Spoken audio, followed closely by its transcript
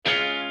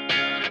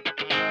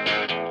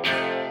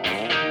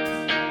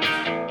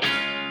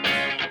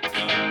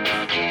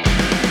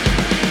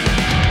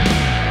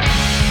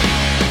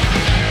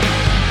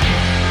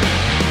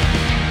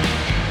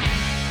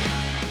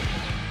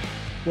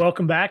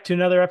Welcome back to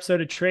another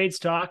episode of Trades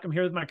Talk. I'm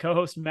here with my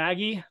co-host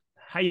Maggie.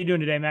 How you doing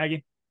today,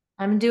 Maggie?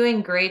 I'm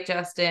doing great,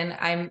 Justin.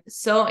 I'm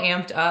so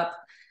amped up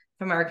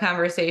from our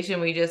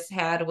conversation we just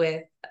had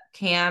with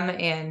Kam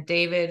and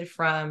David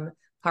from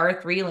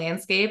Par3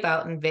 Landscape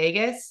out in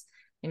Vegas.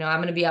 I'm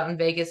going to be out in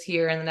Vegas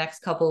here in the next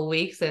couple of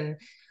weeks, and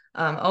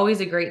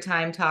always a great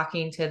time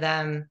talking to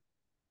them.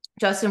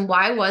 Justin,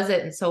 why was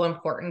it so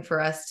important for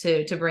us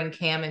to bring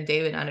Kam and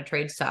David on a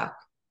trade talk?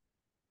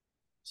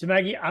 So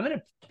Maggie, I'm in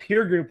a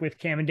peer group with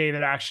Kam and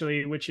David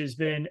actually, which has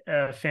been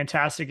a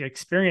fantastic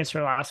experience for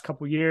the last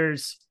couple of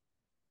years.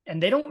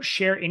 And they don't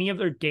share any of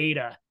their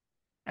data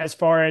as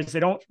far as they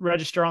don't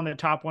register on the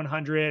top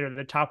 100 or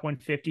the top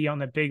 150 on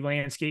the big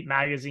landscape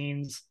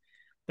magazines.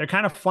 They're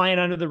kind of flying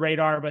under the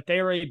radar, but they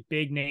are a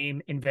big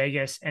name in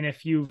Vegas. And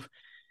if you've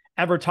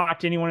ever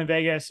talked to anyone in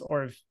Vegas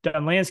or have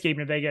done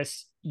landscaping in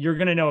Vegas, you're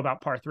going to know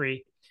about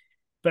Par3.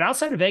 But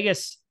outside of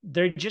Vegas,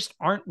 they just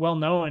aren't well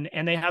known,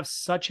 and they have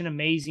such an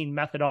amazing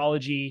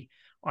methodology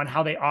on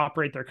how they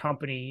operate their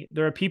company.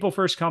 They're a people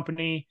first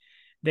company.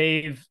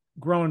 They've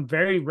grown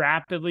very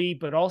rapidly,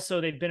 but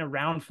also they've been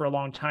around for a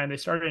long time. They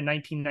started in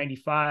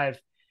 1995,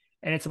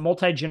 and it's a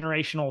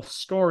multi-generational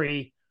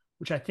story,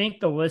 which I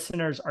think the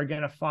listeners are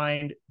going to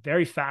find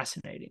very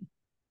fascinating.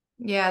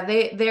 Yeah,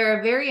 they're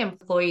a very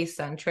employee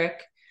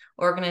centric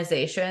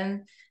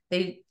organization.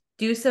 They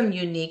do some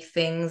unique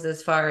things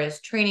as far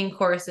as training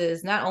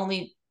courses, not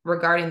only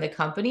regarding the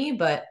company,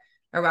 but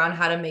around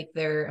how to make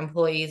their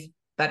employees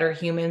better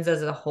humans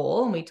as a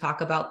whole. And we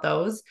talk about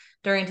those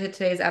during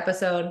today's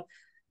episode.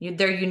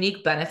 Their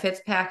unique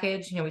benefits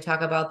package, we talk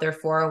about their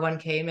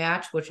 401k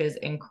match, which is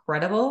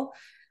incredible.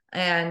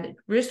 And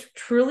just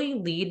truly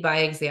lead by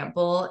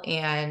example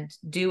and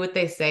do what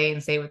they say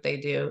and say what they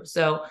do.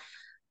 So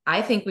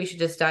I think we should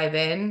just dive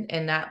in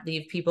and not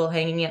leave people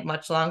hanging it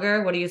much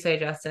longer. What do you say,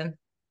 Justin?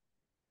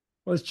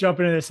 Let's jump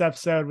into this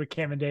episode with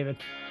Kam and David.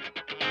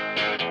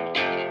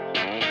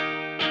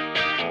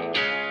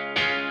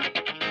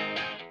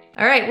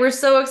 All right, we're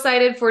so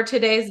excited for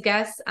today's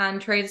guests on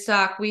Trade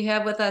Stock. We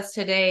have with us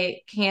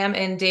today Kam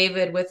and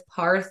David with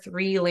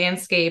Par3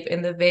 Landscape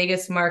in the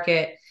Vegas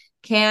market.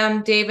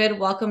 Kam, David,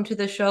 welcome to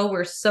the show.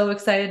 We're so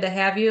excited to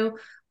have you.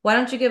 Why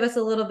don't you give us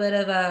a little bit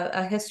of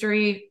a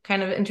history,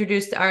 kind of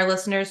introduce our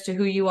listeners to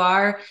who you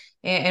are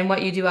and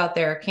what you do out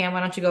there. Kam,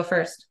 why don't you go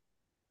first?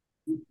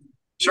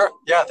 Sure.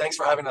 Yeah. Thanks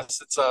for having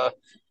us. It's a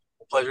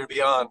pleasure to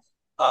be on.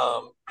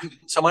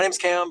 So my name's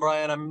Kam,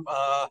 Brian. I'm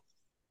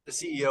the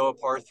CEO of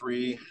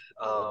Par3.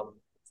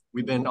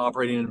 We've been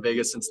operating in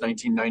Vegas since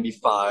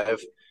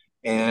 1995,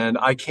 and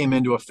I came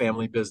into a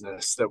family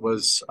business that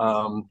was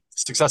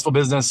successful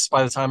business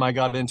by the time I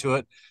got into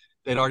it.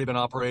 They'd already been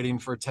operating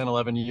for 10,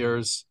 11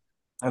 years,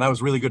 and I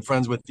was really good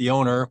friends with the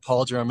owner,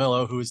 Paul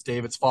Jaramillo, who is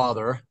David's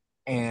father,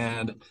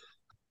 and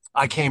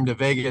I came to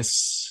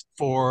Vegas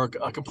for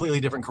a completely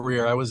different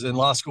career. I was in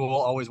law school,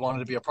 always wanted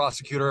to be a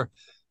prosecutor.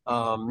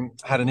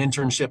 Had an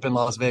internship in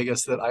Las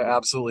Vegas that I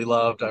absolutely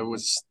loved. I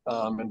was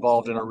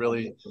involved in a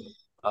really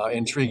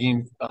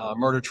intriguing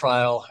murder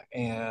trial,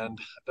 and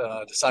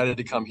decided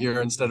to come here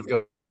instead of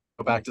go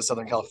back to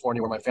Southern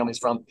California, where my family's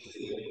from,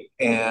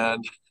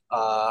 and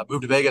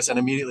moved to Vegas and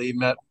immediately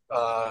met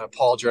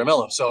Paul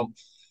Jaramillo. So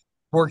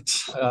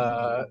worked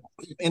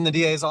in the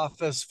DA's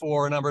office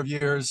for a number of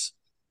years,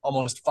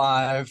 almost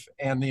 5,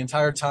 and the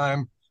entire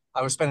time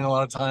I was spending a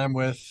lot of time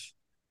with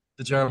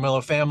the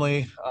Jaramillo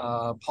family.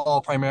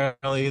 Paul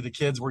primarily. The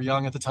kids were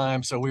young at the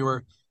time, so we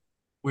were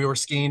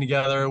skiing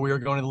together, we were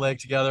going to the lake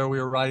together, we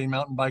were riding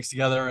mountain bikes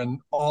together, and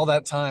all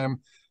that time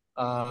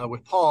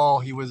with Paul,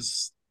 he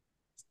was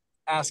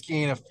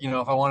asking if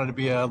I wanted to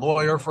be a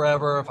lawyer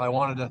forever, if I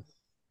wanted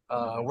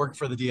to work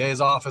for the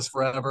DA's office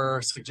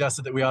forever,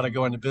 suggested that we ought to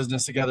go into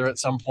business together at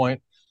some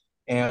point.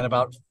 And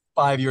about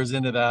 5 years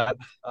into that,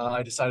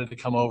 I decided to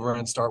come over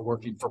and start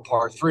working for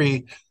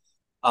Par3,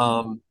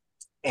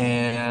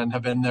 and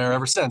have been there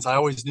ever since. I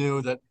always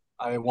knew that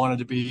I wanted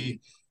to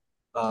be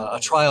a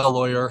trial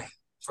lawyer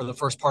for the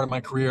first part of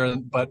my career,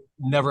 but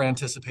never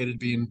anticipated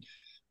being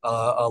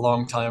a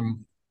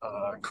long-time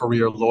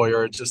career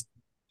lawyer. It just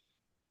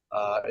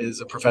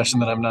is a profession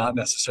that I'm not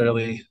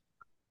necessarily,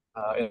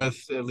 at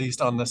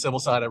least on the civil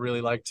side. I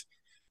really liked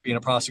being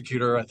a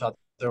prosecutor. I thought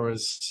there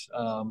was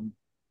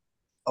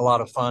a lot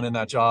of fun in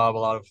that job, a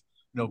lot of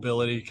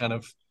nobility, kind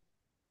of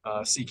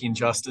seeking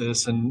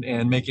justice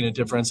and making a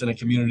difference in a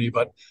community.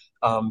 But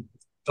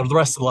the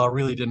rest of the law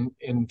really didn't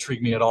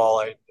intrigue me at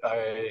all.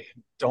 I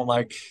don't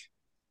like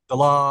the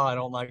law. I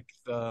don't like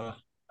I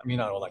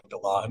don't like the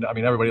law. I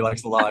mean, everybody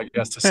likes the law, I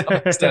guess, to some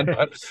extent,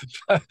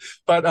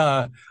 but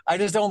I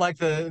just don't like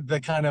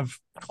the kind of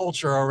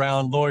culture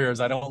around lawyers.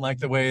 I don't like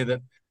the way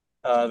that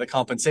the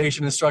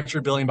compensation is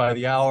structured, billing by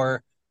the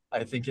hour.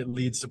 I think it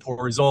leads to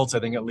poor results. I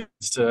think it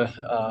leads to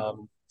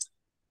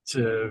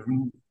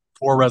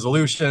poor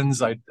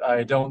resolutions.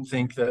 I don't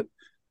think that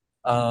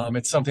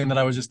it's something that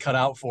I was just cut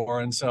out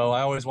for. And so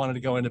I always wanted to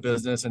go into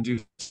business and do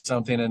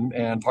something.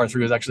 And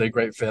Par3 was actually a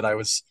great fit.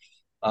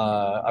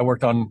 I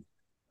worked on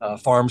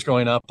farms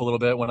growing up a little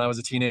bit when I was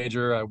a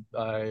teenager.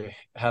 I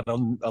had a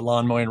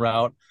lawn mowing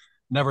route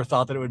never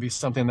thought that it would be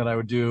something that I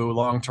would do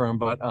long term.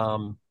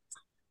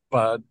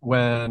 But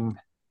when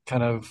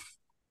kind of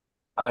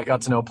I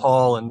got to know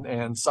Paul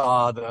and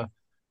saw the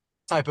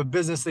type of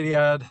business that he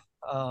had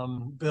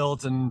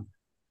built and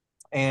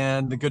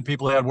the good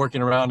people he had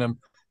working around him,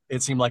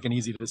 it seemed like an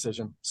easy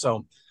decision.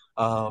 So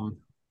um,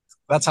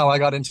 that's how I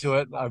got into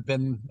it. I've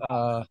been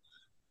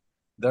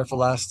there for the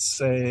last,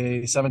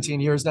 say, 17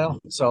 years now.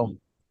 So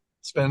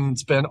it's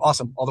been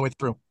awesome all the way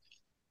through.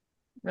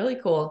 Really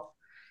cool.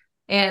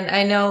 And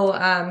I know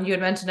you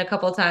had mentioned a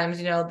couple of times,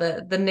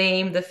 the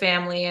name, the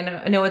family, and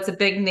I know it's a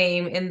big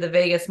name in the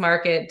Vegas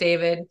market,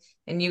 David,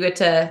 and you get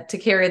to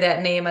carry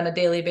that name on a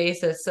daily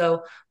basis.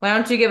 So why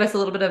don't you give us a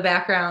little bit of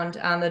background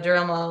on the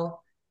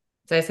Geronimo?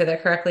 Did I say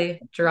that correctly?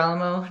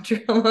 Geronimo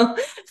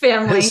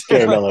family.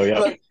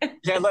 Caramello,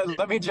 yeah.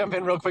 Let me jump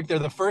in real quick there.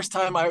 The first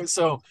time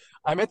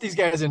I met these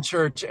guys in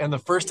church, and the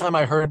first time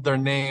I heard their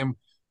name,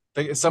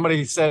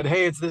 somebody said,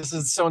 "Hey, this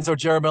is so and so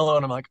Jaramillo,"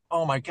 and I'm like,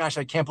 "Oh my gosh,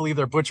 I can't believe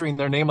they're butchering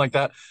their name like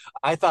that."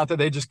 I thought that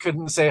they just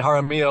couldn't say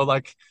Jaramillo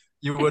like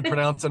you would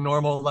pronounce a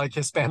normal like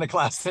Hispanic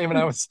last name, and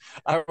I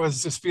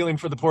was just feeling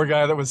for the poor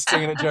guy that was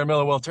saying it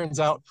Jaramillo. Well, it turns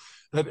out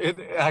that it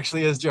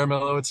actually is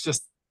Jaramillo. It's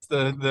just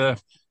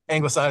the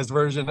anglicized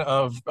version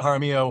of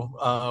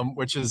Jaramillo,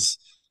 which is,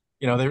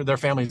 their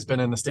family's been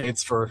in the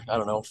States for, I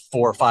don't know,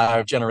 4 or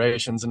 5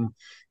 generations.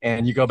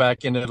 And you go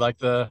back into like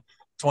the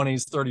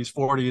 20s, 30s,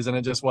 40s, and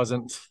it just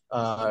wasn't,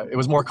 it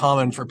was more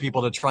common for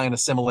people to try and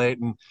assimilate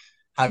and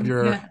have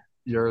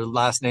your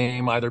last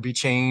name either be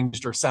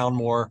changed or sound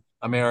more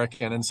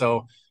American. And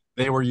so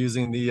they were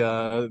using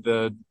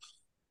the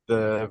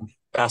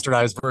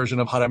bastardized version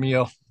of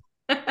Jaramillo.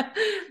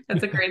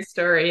 That's a great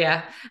story.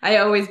 Yeah. I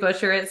always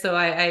butcher it. So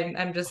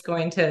I'm just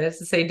going to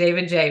say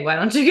David J. Why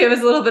don't you give us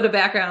a little bit of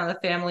background on the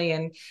family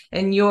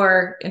and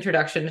your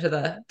introduction to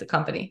the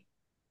company?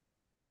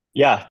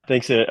 Yeah,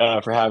 thanks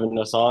for having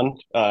us on.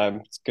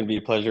 It's going to be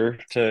a pleasure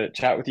to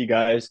chat with you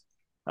guys.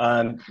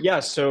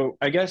 Yeah, so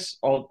I guess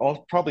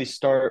I'll probably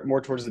start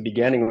more towards the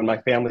beginning when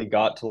my family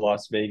got to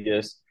Las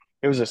Vegas.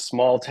 It was a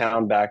small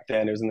town back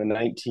then. It was in the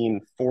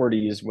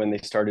 1940s when they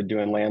started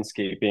doing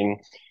landscaping.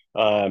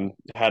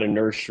 Had a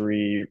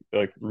nursery,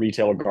 like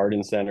retail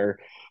garden center,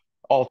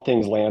 all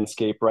things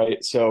landscape,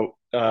 right? So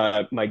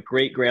my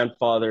great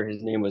grandfather,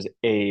 his name was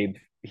Abe.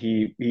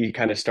 He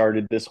kind of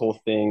started this whole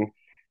thing.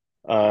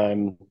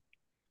 Um,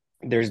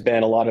 there's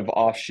been a lot of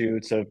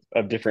offshoots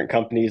of different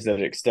companies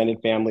that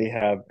extended family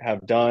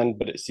have done,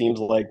 but it seems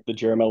like the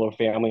Jaramillo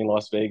family in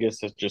Las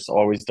Vegas has just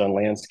always done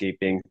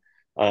landscaping.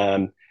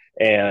 Um,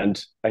 and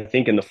I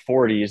think in the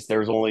 40s, there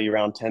was only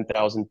around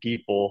 10,000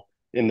 people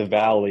in the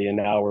valley, and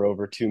now we're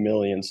over 2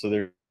 million. So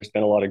there's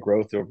been a lot of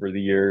growth over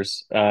the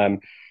years.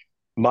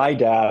 My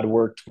dad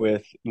worked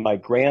with my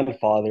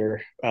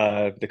grandfather.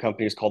 The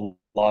company is called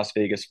Las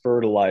Vegas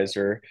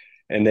Fertilizer,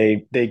 and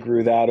they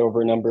grew that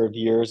over a number of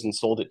years and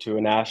sold it to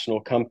a national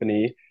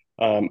company.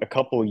 A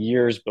couple of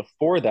years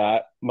before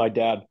that, my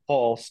dad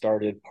Paul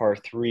started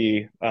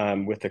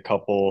Par3 with a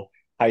couple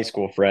high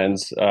school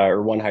friends,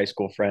 or one high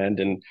school friend,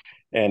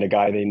 and a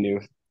guy they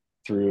knew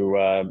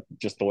through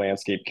just the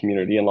landscape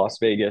community in Las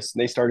Vegas.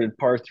 And they started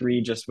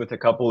Par3 just with a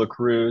couple of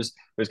crews.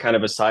 It was kind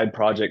of a side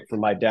project for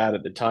my dad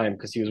at the time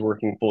because he was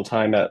working full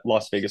time at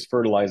Las Vegas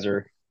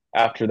Fertilizer.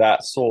 After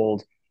that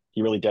sold,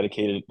 he really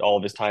dedicated all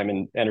of his time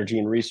and energy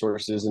and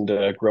resources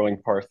into growing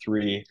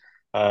Par3.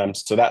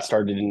 So that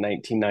started in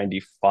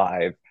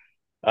 1995.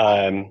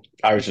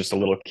 I was just a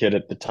little kid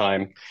at the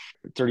time.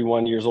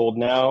 31 years old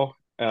now.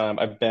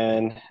 I've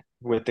been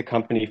with the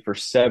company for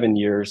 7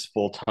 years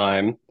full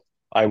time.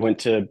 I went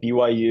to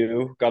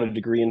BYU, got a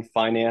degree in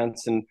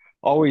finance, and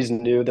always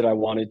knew that I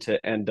wanted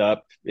to end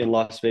up in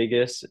Las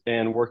Vegas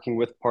and working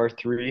with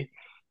Par3.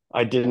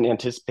 I didn't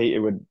anticipate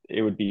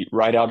it would be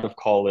right out of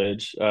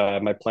college.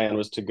 My plan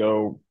was to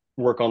go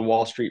work on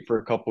Wall Street for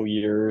a couple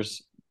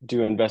years,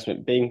 do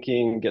investment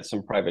banking, get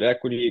some private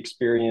equity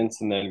experience,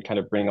 and then kind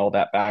of bring all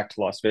that back to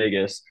Las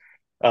Vegas.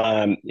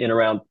 In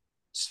around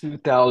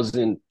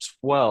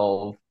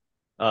 2012,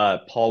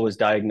 Paul was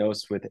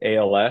diagnosed with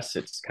ALS.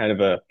 It's kind of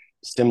a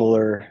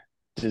similar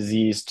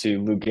disease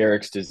to Lou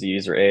Gehrig's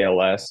disease or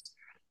ALS.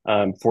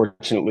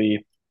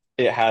 Fortunately,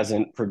 it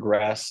hasn't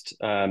progressed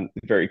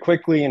very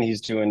quickly, and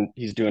he's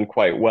doing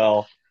quite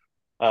well.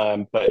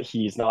 But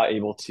he's not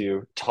able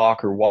to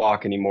talk or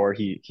walk anymore.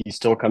 He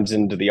still comes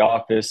into the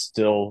office,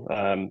 still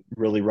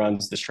really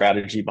runs the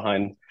strategy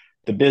behind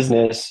the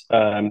business,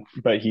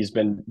 but he's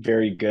been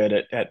very good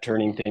at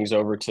turning things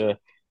over to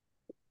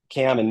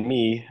Kam and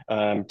me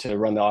to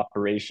run the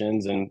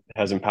operations and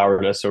has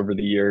empowered us over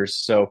the years.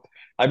 So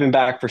I've been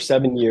back for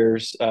 7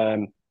 years.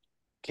 Kam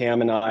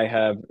and I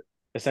have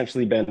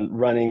essentially been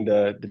running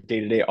the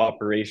day-to-day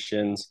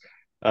operations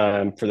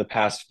for the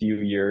past few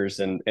years,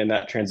 and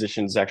that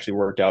transition has actually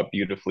worked out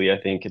beautifully. I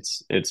think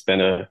it's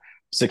been a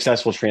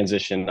successful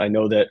transition. I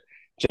know that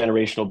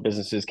generational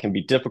businesses can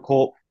be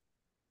difficult,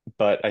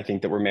 but I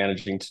think that we're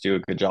managing to do a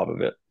good job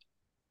of it.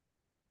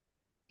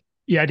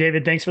 Yeah,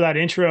 David, thanks for that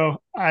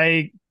intro.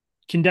 I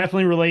can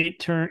definitely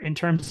relate in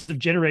terms of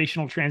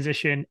generational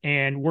transition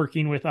and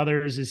working with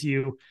others as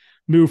you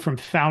move from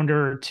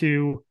founder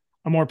to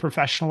a more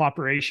professional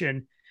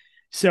operation.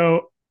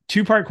 So,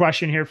 two-part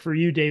question here for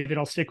you, David.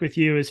 I'll stick with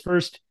you. Is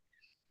first,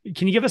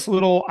 can you give us a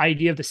little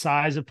idea of the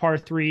size of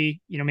Par3?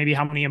 Maybe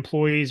how many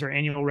employees or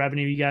annual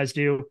revenue you guys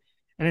do?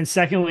 And then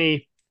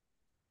secondly,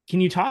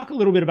 can you talk a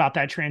little bit about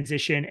that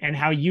transition and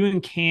how you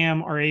and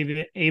Cam are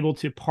able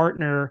to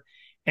partner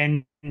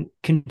and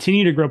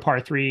continue to grow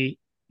Par3,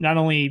 not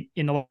only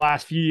in the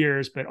last few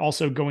years, but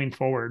also going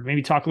forward?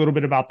 Maybe talk a little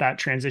bit about that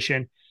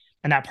transition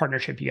and that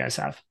partnership you guys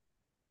have.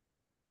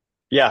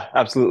 Yeah,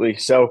 absolutely.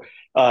 So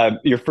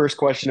your first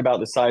question about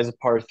the size of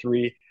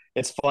Par3,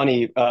 it's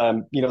funny,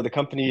 the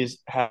company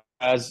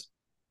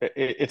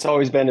it's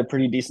always been a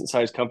pretty decent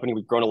sized company.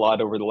 We've grown a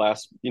lot over the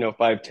last,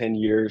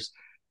 5-10 years.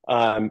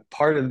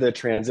 Part of the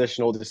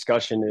transitional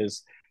discussion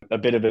is a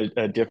bit of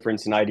a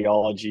difference in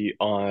ideology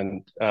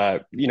on,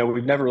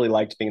 we've never really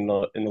liked being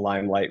in the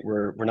limelight.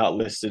 We're not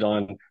listed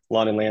on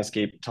Lawn and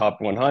Landscape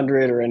Top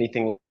 100 or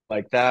anything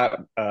like that.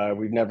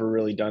 We've never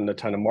really done a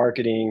ton of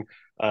marketing.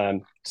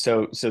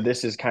 So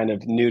this is kind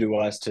of new to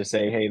us to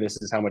say, hey,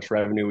 this is how much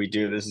revenue we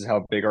do. This is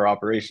how big our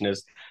operation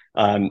is.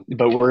 But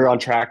we're on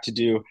track to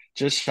do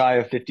just shy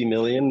of 50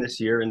 million this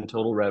year in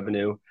total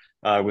revenue,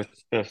 with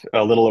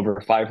a little over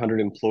 500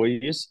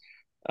 employees.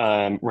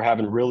 We're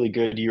having really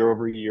good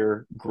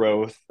year-over-year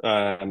growth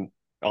on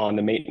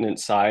the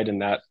maintenance side,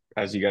 and that,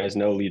 as you guys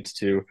know, leads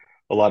to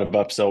a lot of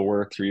upsell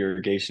work through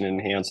irrigation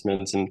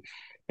enhancements and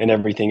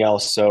everything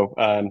else. So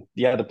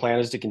the plan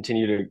is to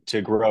continue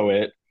to grow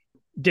it.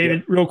 David,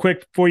 yeah. Real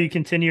quick before you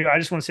continue, I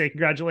just want to say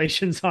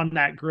congratulations on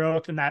that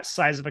growth and that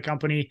size of a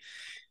company.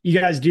 You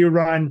guys do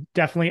run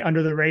definitely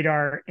under the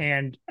radar,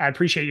 and I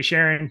appreciate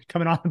you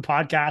coming on the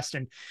podcast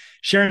and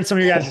sharing some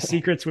of your guys'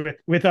 secrets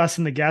with us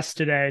and the guests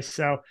today.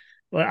 So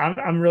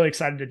I'm really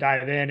excited to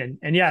dive in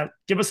and yeah,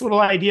 give us a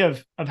little idea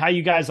of how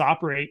you guys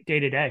operate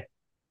day to day.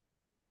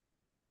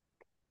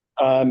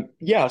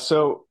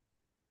 So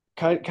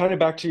kind of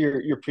back to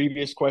your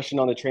previous question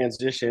on the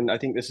transition, I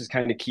think this is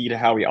kind of key to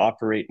how we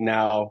operate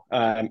now.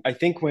 I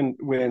think when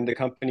the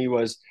company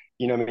was,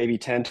 maybe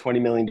 10, $20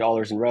 million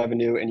in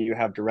revenue, and you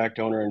have direct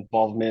owner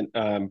involvement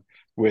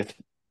with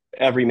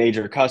every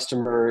major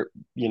customer,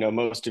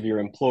 most of your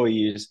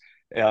employees,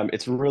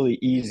 it's really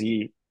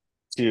easy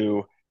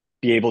to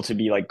be able to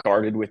be like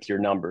guarded with your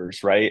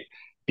numbers, right?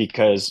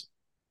 Because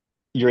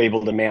you're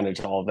able to manage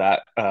all of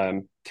that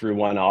through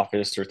one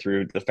office or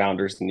through the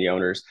founders and the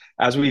owners.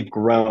 As we've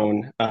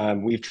grown,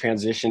 we've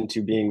transitioned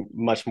to being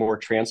much more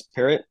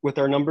transparent with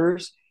our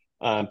numbers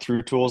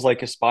through tools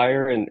like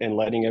Aspire and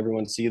letting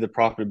everyone see the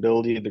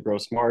profitability, the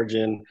gross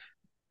margin,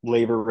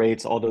 labor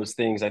rates, all those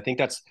things. I think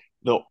that's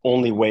the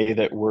only way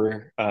that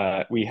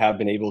we have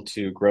been able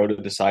to grow to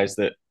the size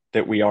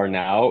that we are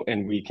now,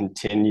 and we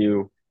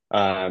continue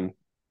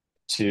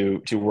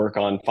to work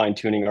on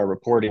fine-tuning our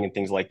reporting and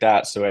things like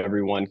that, so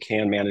everyone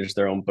can manage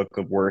their own book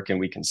of work and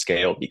we can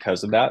scale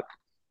because of that.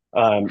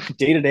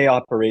 Day-to-day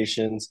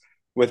operations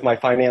with my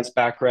finance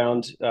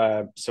background,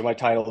 so my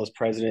title is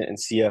president and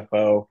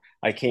CFO.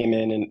 I came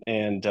in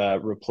and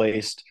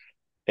replaced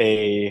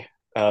a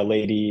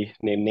lady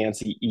named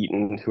Nancy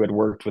Eaton, who had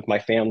worked with my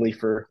family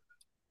for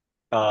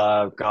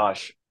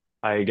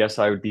I guess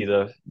I would be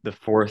the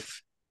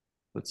fourth.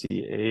 Let's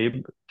see,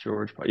 Abe,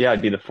 George. Yeah,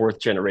 I'd be the fourth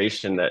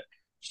generation that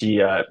she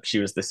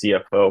was the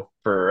CFO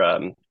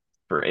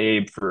for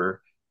Abe,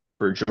 for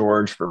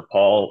George, for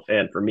Paul,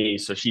 and for me.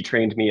 So she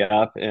trained me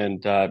up,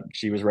 and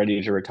she was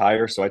ready to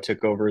retire. So I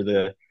took over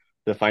the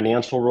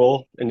financial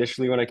role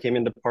initially when I came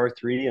into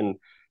Par3,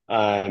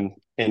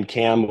 and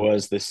Cam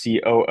was the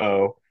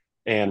COO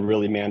and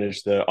really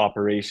managed the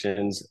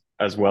operations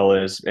as well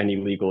as any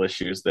legal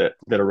issues that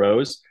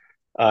arose.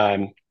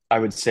 I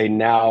would say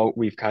now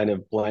we've kind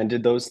of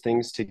blended those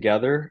things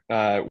together,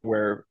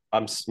 where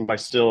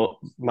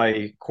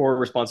my core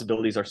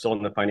responsibilities are still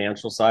on the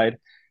financial side,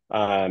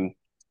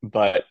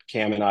 but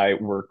Cam and I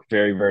work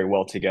very, very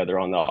well together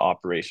on the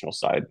operational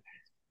side.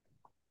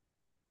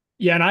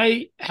 Yeah, and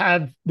I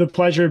have the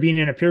pleasure of being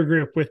in a peer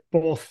group with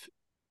both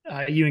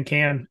you and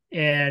Cam,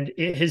 and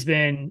it has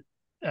been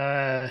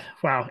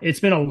it's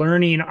been a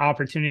learning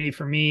opportunity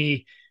for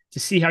me to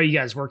see how you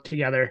guys work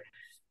together.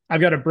 I've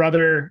got a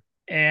brother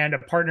and a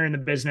partner in the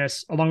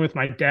business, along with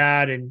my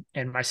dad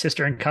and my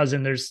sister and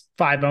cousin. There's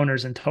 5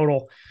 owners in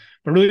total,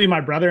 but really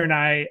my brother and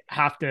I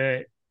have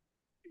to,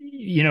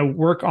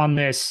 work on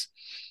this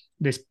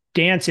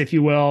dance, if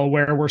you will,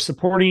 where we're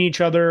supporting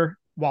each other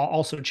while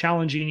also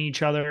challenging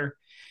each other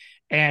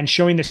and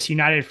showing this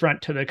united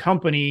front to the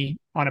company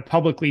on a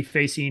publicly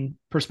facing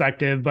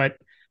perspective. But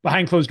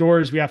behind closed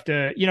doors, we have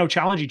to,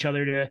 challenge each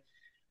other to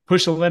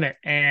push the limit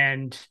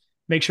and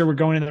make sure we're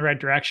going in the right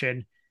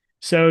direction.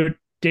 So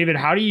David,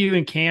 how do you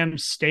and Cam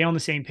stay on the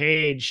same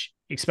page,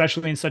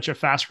 especially in such a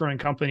fast growing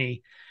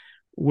company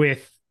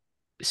with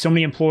so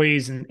many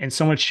employees and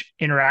so much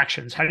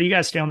interactions? How do you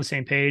guys stay on the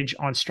same page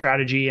on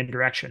strategy and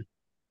direction?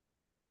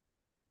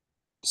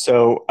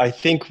 So I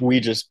think we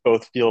just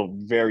both feel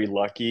very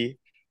lucky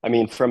I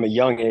mean, from a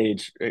young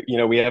age,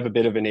 we have a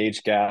bit of an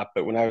age gap,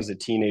 but when I was a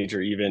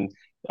teenager, even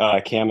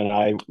Cam and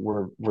I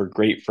were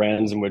great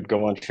friends and would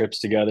go on trips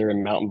together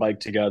and mountain bike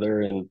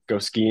together and go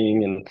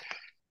skiing. And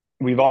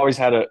we've always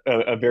had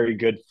a very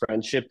good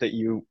friendship that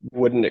you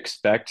wouldn't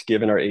expect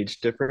given our age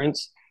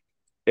difference.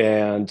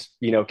 And,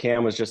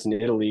 Cam was just in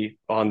Italy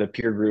on the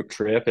peer group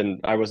trip,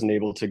 and I wasn't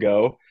able to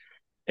go.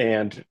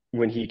 And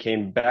when he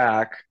came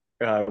back,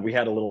 we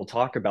had a little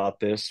talk about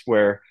this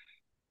where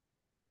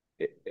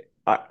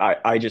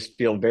I just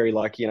feel very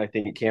lucky, and I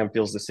think Cam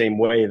feels the same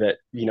way, that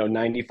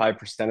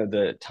 95% of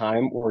the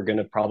time we're going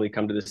to probably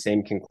come to the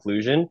same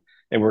conclusion,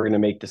 and we're going to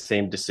make the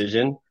same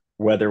decision,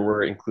 whether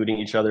we're including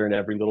each other in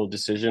every little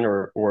decision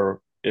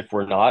or if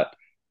we're not.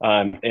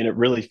 And it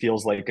really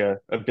feels like a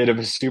bit of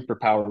a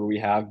superpower we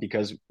have,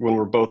 because when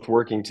we're both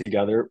working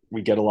together,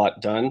 we get a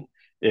lot done.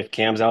 If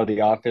Cam's out of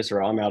the office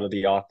or I'm out of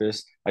the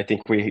office, I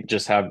think we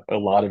just have a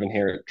lot of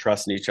inherent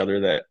trust in each other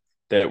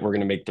that we're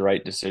going to make the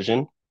right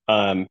decision.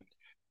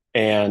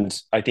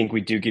 And I think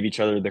we do give each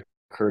other the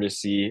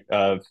courtesy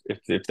of,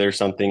 if there's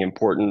something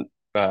important,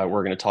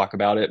 we're going to talk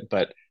about it.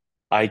 But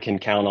I can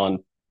count on,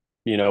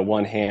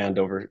 one hand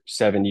over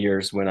 7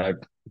 years when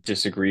I've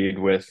disagreed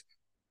with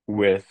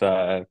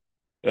a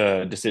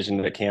decision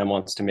that Cam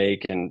wants to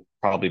make, and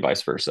probably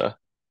vice versa.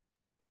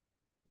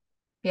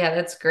 Yeah,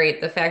 that's great.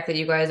 The fact that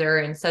you guys are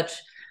in such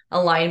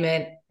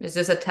alignment is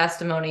just a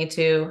testimony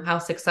to how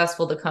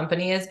successful the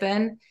company has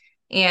been.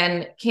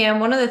 And Cam,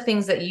 one of the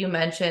things that you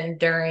mentioned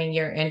during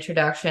your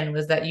introduction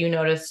was that you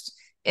noticed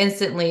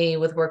instantly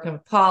with working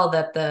with Paul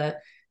that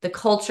the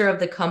culture of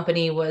the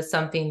company was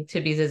something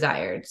to be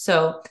desired.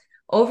 So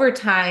over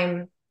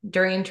time,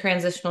 during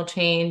transitional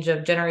change,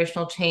 of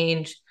generational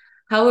change,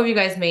 how have you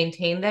guys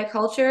maintained that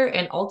culture?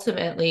 And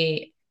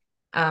ultimately,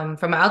 from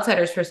an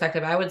outsider's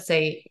perspective, I would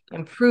say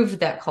improved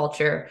that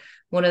culture.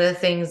 One of the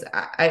things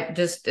I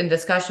just in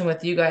discussion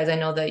with you guys, I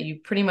know that you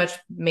pretty much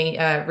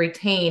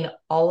retain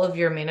all of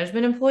your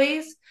management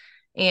employees.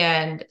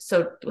 And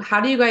so how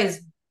do you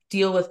guys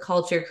deal with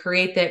culture,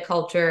 create that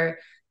culture,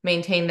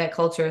 maintain that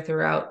culture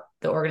throughout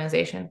the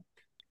organization?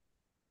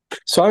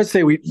 So I would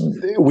say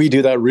we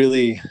do that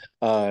really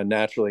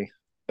naturally.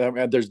 I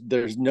mean,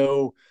 there's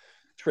no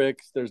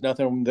tricks. There's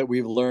nothing that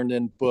we've learned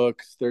in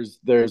books.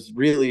 There's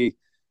really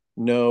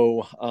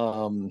no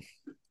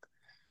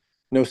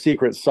no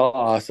secret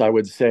sauce, I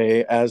would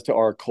say, as to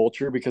our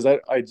culture, because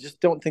I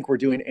just don't think we're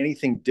doing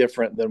anything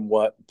different than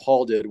what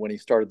Paul did when he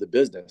started the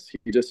business.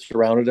 He just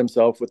surrounded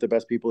himself with the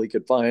best people he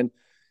could find,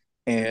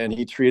 and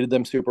he treated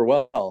them super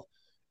well.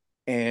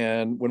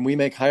 And when we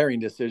make hiring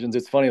decisions,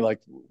 it's funny,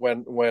 like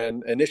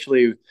when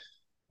initially,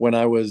 when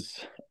I was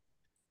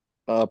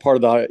part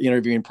of the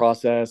interviewing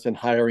process and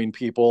hiring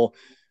people,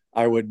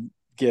 I would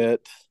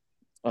get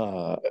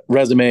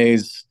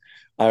resumes,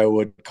 I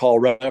would call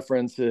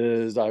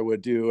references, I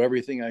would do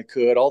everything I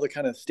could, all the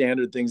kind of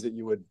standard things that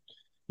you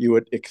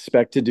would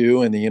expect to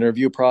do in the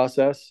interview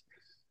process.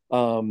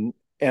 And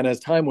as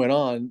time went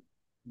on,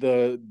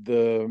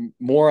 the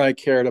more I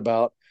cared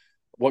about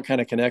what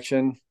kind of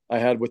connection I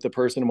had with the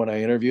person when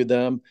I interviewed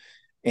them,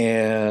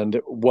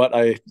 and what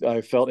I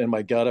felt in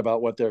my gut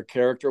about what their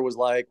character was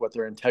like, what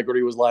their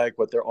integrity was like,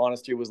 what their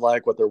honesty was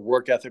like, what their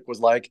work ethic was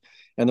like.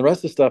 And the rest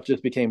of the stuff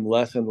just became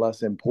less and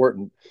less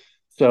important.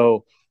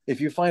 So if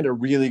you find a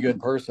really good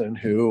person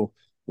who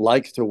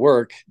likes to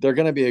work, they're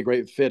going to be a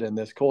great fit in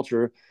this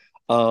culture.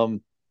 We're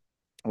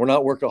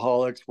not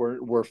workaholics.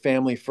 We're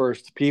family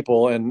first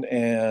people.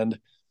 And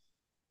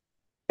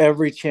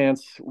every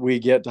chance we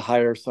get to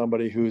hire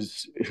somebody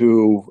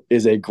who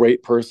is a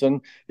great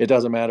person, it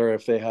doesn't matter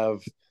if they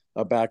have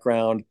a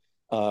background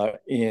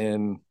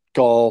in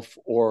golf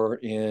or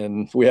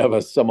we have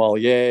a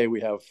sommelier,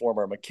 we have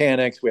former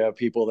mechanics, we have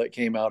people that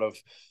came out of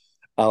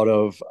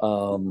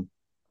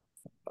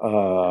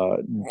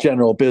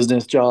general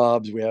business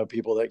jobs, we have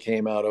people that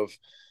came out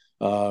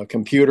of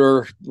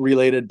computer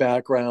related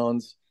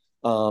backgrounds,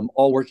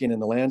 all working in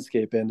the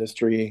landscape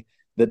industry,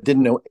 that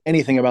didn't know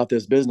anything about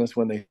this business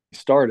when they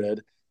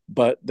started,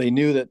 but they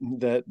knew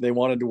that they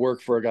wanted to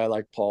work for a guy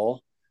like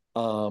Paul.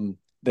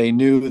 They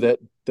knew that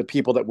the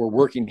people that were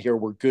working here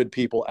were good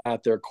people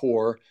at their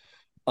core.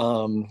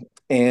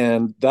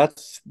 And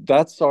that's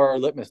our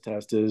litmus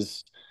test,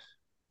 is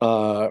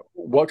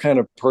what kind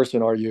of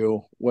person are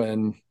you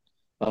when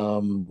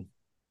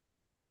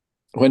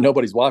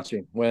nobody's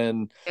watching,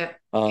 when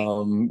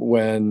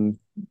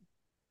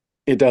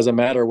it doesn't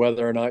matter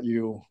whether or not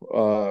you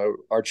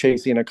are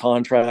chasing a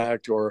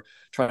contract or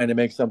trying to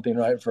make something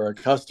right for a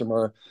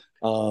customer.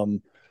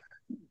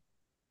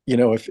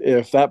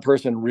 If that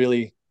person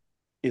really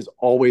is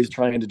always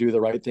trying to do the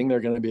right thing, they're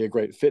going to be a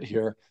great fit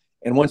here.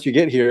 And once you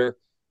get here,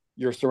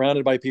 you're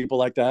surrounded by people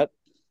like that,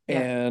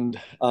 and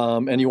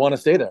you want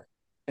to stay there.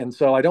 And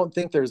so I don't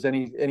think there's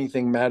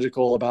anything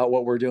magical about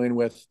what we're doing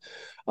with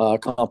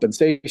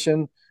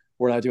compensation.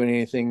 We're not doing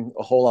anything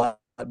a whole lot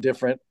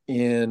different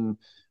in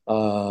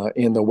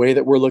the way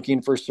that we're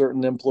looking for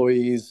certain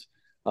employees.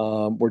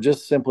 We're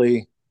just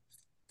simply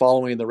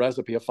following the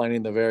recipe of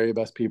finding the very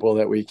best people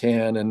that we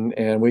can,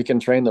 and we can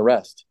train the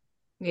rest.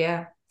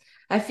 Yeah.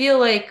 I feel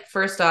like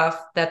first off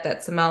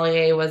that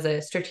sommelier was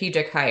a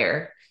strategic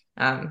hire.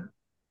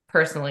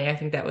 Personally, I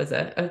think that was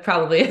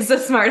probably is a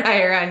smart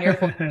hire on your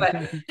point,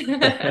 but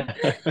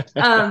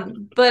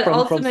but from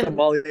ultimately,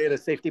 sommelier to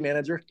safety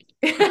manager.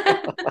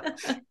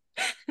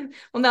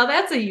 Well, now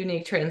that's a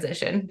unique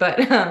transition, but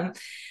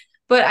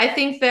I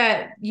think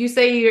that you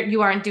say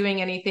you aren't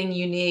doing anything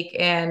unique,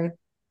 and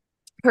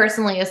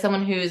personally, as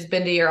someone who's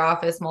been to your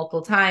office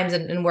multiple times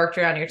and worked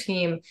around your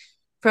team,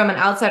 from an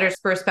outsider's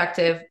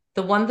perspective,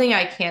 the one thing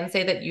I can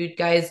say that you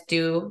guys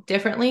do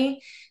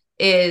differently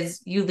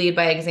is you lead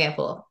by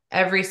example.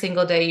 Every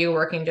single day, you're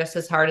working just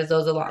as hard as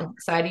those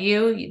alongside of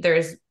you.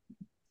 There's a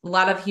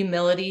lot of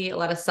humility, a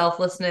lot of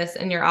selflessness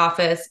in your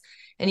office,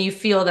 and you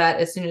feel that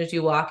as soon as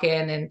you walk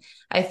in. And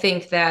I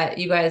think that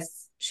you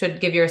guys should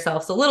give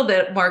yourselves a little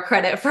bit more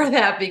credit for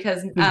that,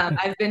 because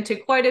I've been to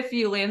quite a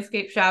few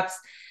landscape shops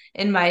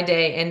in my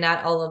day, and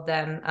not all of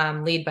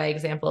them lead by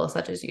example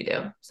such as you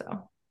do.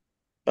 So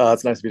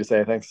that's nice of you to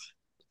say. Thanks.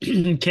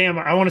 Cam,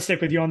 I want to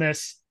stick with you on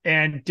this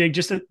and dig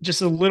just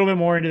a little bit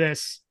more into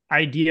this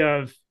idea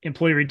of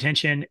employee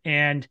retention.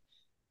 And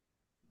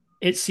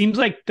it seems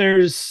like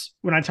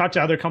when I talk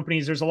to other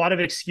companies, there's a lot of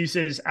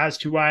excuses as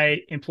to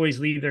why employees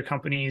leave their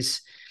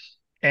companies.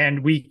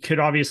 And we could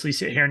obviously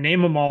sit here and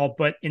name them all,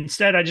 but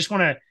instead I just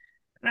want to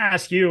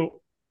ask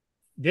you,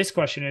 this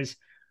question is,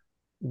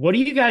 what do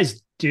you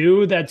guys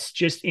do that's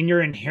just in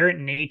your inherent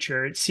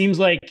nature? It seems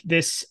like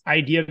this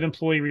idea of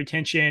employee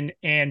retention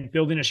and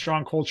building a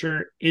strong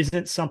culture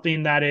isn't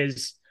something that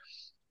is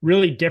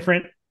really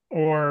different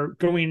or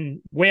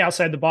going way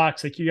outside the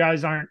box. Like, you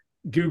guys aren't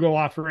Google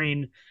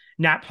offering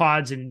nap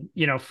pods and,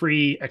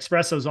 free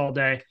espressos all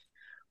day,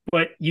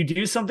 but you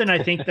do something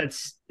I think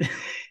that's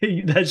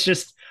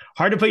just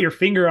hard to put your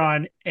finger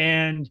on.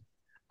 And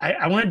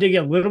I want to dig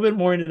a little bit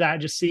more into that,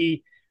 just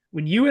see,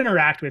 when you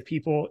interact with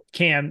people,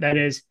 Cam, that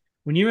is,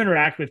 when you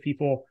interact with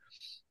people,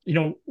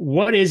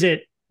 what is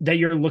it that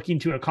you're looking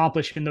to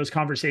accomplish in those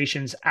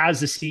conversations as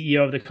the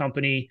CEO of the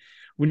company,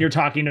 when you're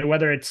talking to,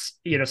 whether it's,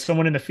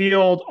 someone in the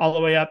field all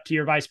the way up to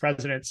your vice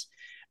presidents?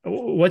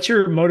 What's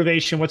your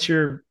motivation? What's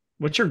your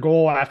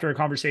goal after a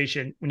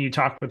conversation when you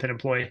talk with an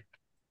employee?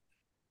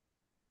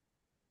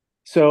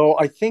 So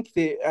I think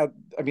the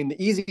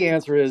easy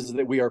answer is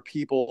that we are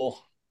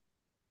people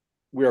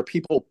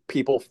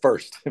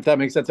first, if that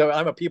makes sense.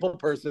 I'm a people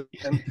person,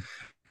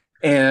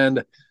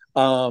 and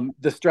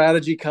the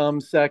strategy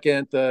comes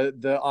second,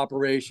 the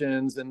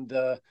operations and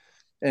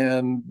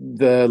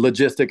the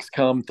logistics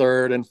come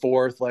third and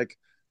fourth. Like,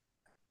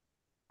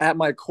 at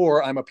my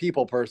core, I'm a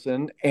people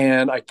person,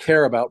 and I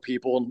care about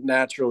people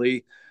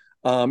naturally.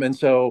 And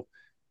so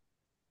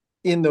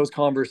in those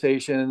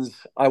conversations,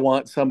 I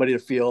want somebody to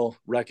feel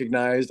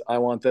recognized. I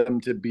want them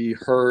to be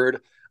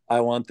heard. I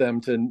want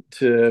them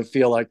to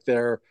feel like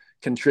they're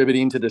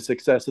contributing to the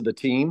success of the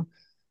team.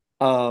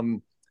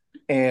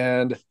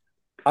 And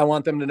I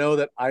want them to know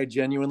that I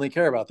genuinely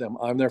care about them.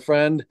 I'm their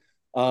friend,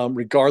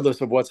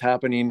 regardless of what's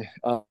happening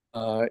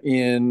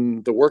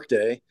in the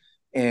workday.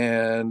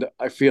 And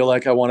I feel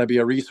like I want to be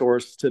a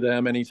resource to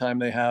them anytime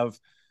they have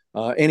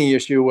any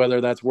issue, whether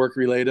that's work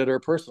related or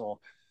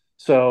personal.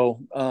 So,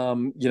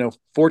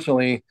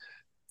 fortunately,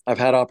 I've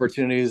had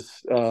opportunities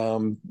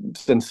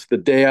since the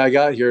day I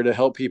got here to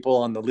help people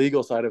on the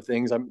legal side of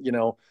things.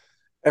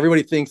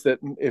 Everybody thinks that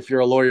if you're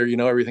a lawyer, you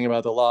know everything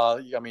about the law.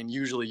 I mean,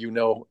 usually,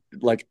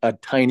 like a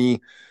tiny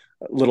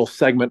little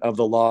segment of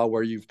the law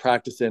where you've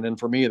practiced in. And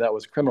for me, that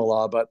was criminal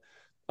law. But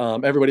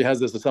everybody has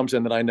this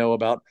assumption that I know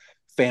about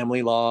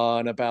family law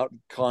and about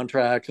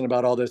contracts and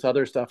about all this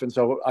other stuff. And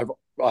so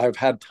I've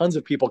had tons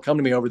of people come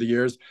to me over the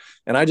years,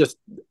 and I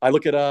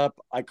look it up,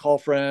 I call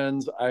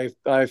friends, I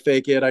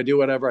fake it, I do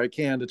whatever I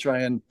can to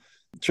try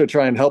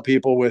and help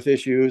people with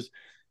issues.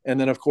 And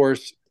then, of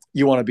course,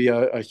 you want to be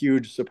a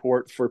huge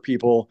support for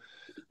people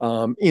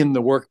in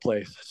the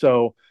workplace.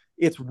 So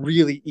it's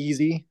really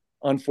easy,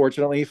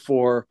 unfortunately,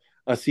 for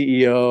a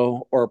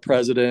CEO or a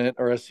president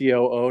or a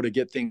COO to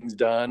get things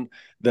done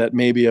that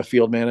maybe a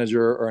field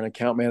manager or an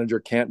account manager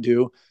can't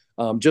do,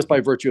 just by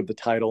virtue of the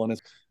title. And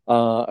it's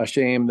a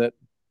shame that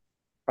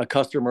a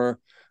customer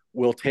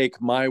will take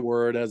my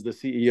word as the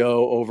CEO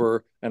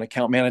over an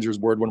account manager's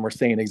word when we're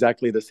saying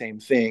exactly the same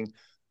thing.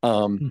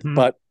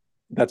 But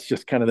that's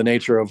just kind of the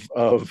nature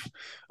of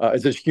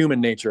it's just human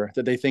nature,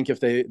 that they think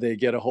if they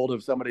get a hold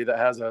of somebody that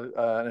has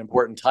an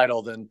important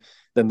title, then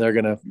they're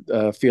going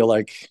to feel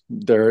like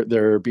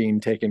they're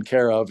being taken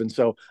care of. And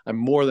so I'm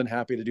more than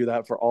happy to do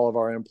that for all of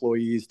our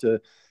employees,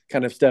 to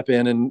kind of step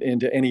in and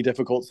into any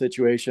difficult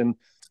situation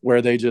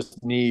where they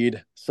just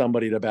need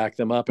somebody to back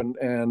them up.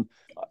 And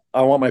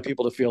I want my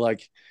people to feel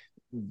like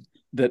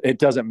that it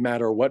doesn't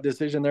matter what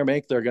decision they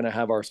make, they're going to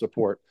have our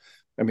support.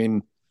 I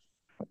mean,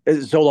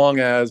 so long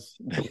as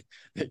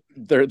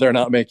they're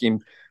not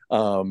making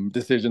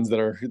decisions that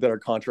are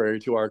contrary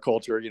to our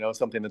culture,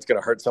 something that's going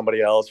to hurt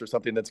somebody else, or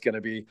something that's going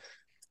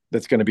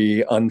to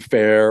be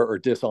unfair or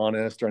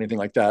dishonest or anything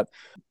like that.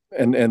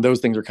 And those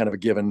things are kind of a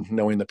given,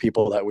 knowing the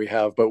people that we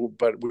have, but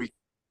we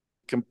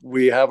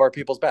we have our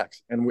people's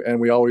backs, and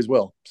we always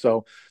will.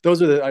 So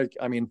those are the,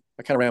 I mean,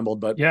 I kind of rambled,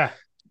 but yeah,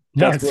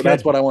 no,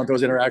 that's what I want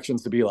those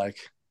interactions to be like.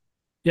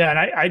 Yeah,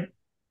 and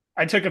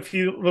I took a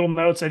few little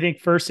notes. I think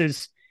first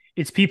is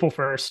it's people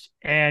first,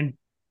 and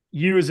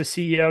you as a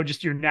CEO,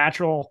 just your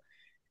natural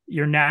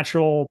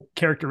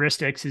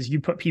characteristics is you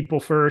put people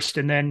first,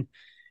 and then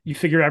you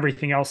figure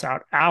everything else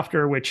out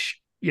after. Which,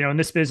 you know, in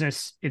this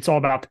business, it's all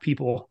about the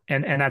people,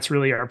 and that's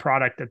really our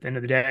product at the end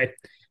of the day.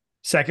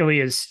 Secondly,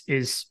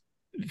 is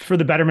for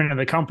the betterment of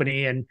the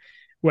company, and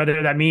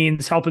whether that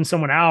means helping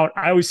someone out.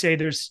 I always say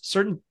there's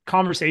certain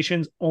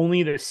conversations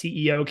only the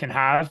CEO can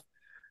have,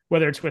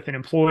 whether it's with an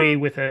employee,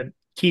 with a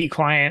key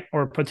client,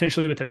 or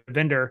potentially with a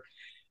vendor,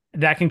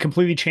 that can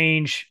completely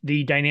change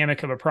the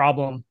dynamic of a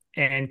problem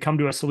and come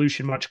to a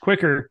solution much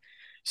quicker.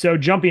 So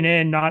jumping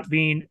in, not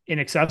being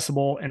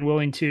inaccessible and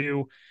willing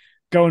to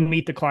go and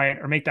meet the client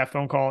or make that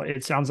phone call,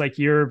 it sounds like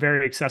you're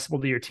very accessible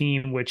to your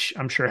team, which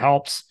I'm sure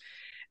helps.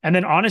 And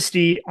then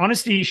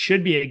honesty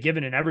should be a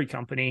given in every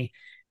company.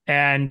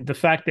 And the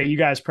fact that you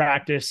guys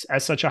practice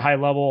at such a high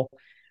level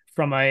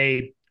from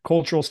a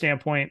cultural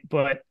standpoint,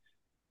 but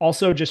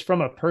also just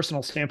from a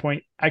personal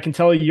standpoint, I can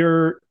tell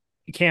you're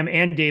Cam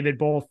and David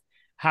both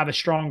have a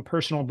strong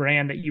personal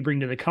brand that you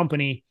bring to the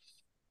company.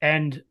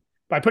 And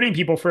by putting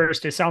people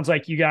first, it sounds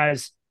like you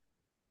guys,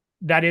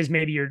 that is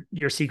maybe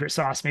your secret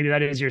sauce. Maybe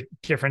that is your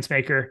difference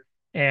maker.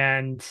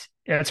 And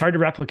it's hard to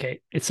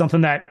replicate. It's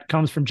something that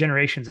comes from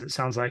generations, it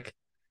sounds like.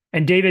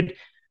 And David,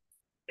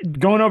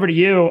 going over to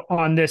you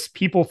on this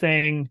people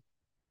thing,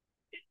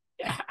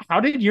 how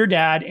did your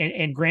dad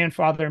and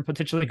grandfather and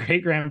potentially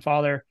great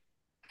grandfather,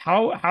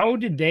 how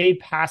did they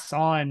pass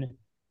on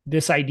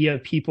this idea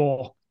of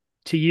people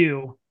to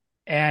you?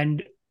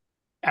 And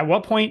at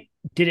what point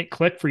did it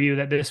click for you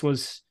that this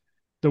was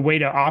the way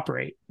to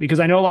operate? Because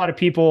I know a lot of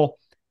people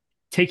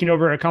taking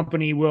over a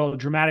company will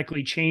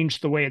dramatically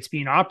change the way it's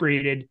being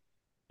operated.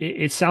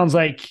 It sounds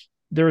like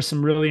there were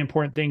some really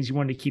important things you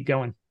wanted to keep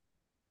going.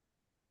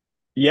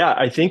 Yeah,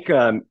 I think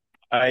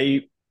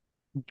I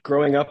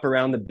growing up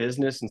around the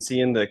business and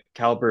seeing the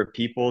caliber of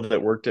people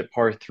that worked at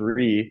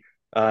Par3,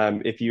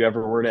 if you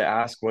ever were to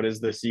ask what is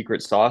the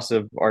secret sauce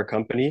of our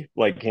company,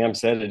 like Cam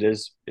said, it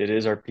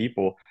is our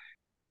people.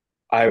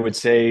 I would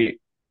say,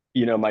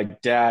 you know, my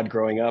dad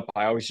growing up,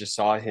 I always just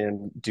saw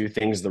him do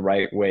things the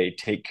right way,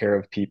 take care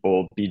of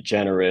people, be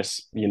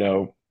generous. You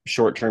know,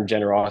 short-term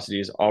generosity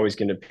is always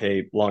going to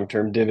pay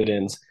long-term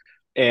dividends.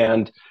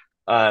 And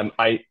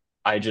I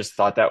just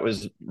thought that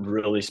was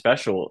really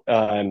special.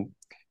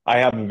 I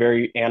have a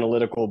very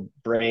analytical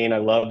brain. I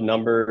love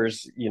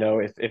numbers. You know,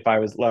 if I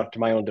was left to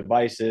my own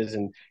devices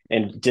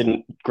and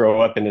didn't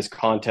grow up in this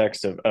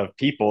context of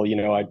people, you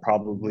know, I'd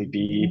probably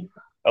be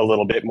a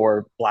little bit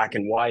more black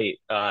and white.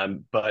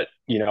 But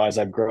you know, as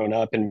I've grown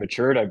up and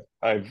matured,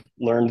 I've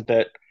learned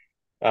that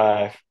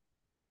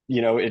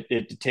you know,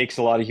 it takes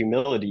a lot of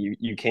humility.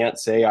 You can't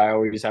say I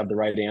always have the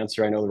right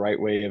answer. I know the right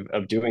way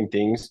of doing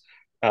things.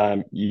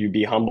 You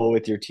be humble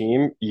with your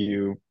team.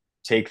 You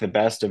take the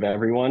best of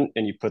everyone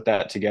and you put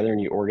that together and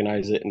you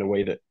organize it in a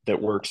way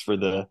that works for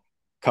the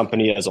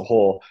company as a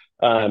whole.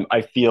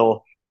 I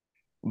feel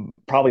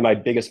probably my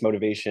biggest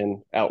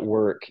motivation at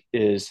work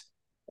is,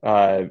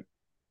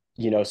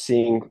 you know,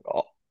 seeing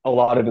a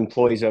lot of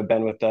employees who have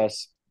been with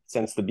us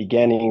since the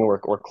beginning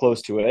or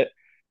close to it,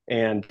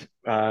 and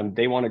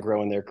they want to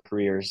grow in their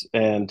careers.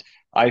 And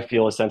I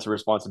feel a sense of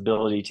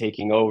responsibility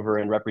taking over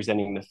and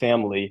representing the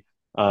family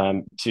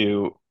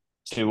to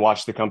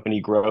watch the company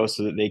grow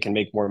so that they can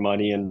make more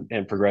money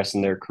and progress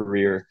in their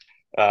career.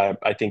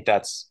 I think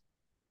that's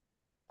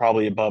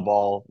probably above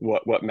all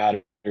what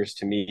matters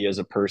to me as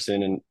a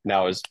person and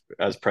now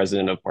as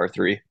president of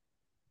Par3.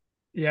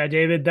 Yeah,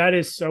 David, that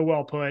is so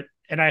well put.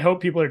 And I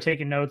hope people are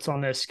taking notes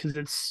on this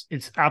because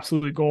it's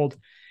absolutely gold.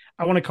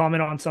 I want to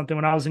comment on something.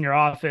 When I was in your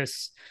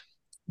office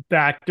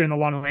back during the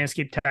Lawn and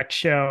Landscape Tech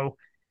show,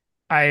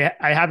 I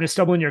happened to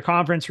stumble in your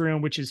conference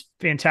room, which is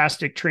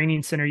fantastic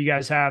training center you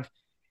guys have.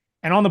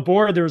 And on the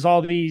board, there was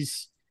all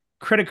these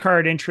credit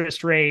card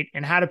interest rate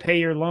and how to pay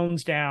your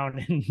loans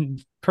down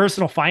and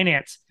personal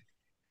finance.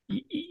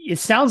 It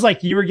sounds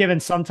like you were given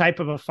some type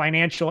of a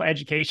financial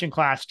education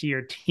class to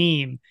your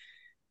team.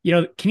 You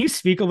know, can you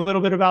speak a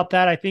little bit about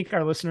that? I think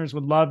our listeners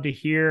would love to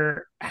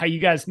hear how you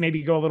guys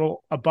maybe go a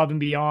little above and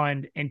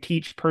beyond and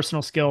teach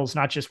personal skills,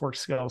 not just work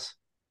skills.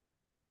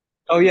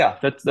 Oh yeah,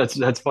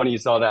 that's funny you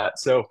saw that.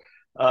 So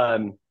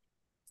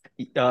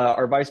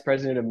our vice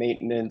president of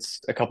maintenance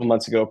a couple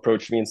months ago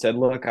approached me and said,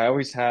 look, I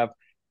always have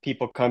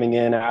people coming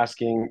in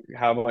asking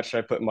how much should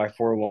I put in my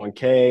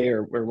 401k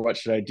or what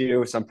should I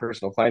do, some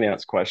personal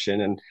finance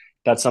question. And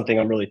that's something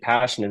I'm really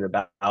passionate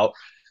about.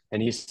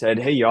 And he said,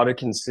 hey, you ought to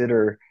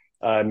consider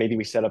maybe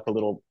we set up a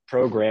little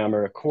program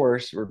or a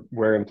course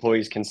where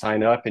employees can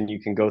sign up and you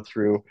can go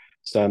through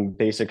some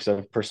basics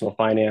of personal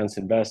finance,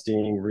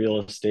 investing,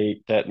 real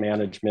estate, debt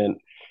management,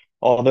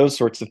 all those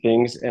sorts of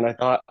things. And I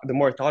thought, the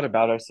more I thought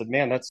about it, I said,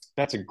 man,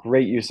 that's a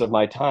great use of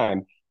my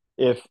time.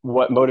 If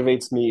what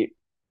motivates me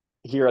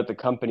here at the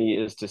company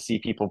is to see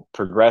people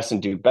progress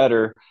and do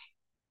better,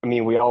 I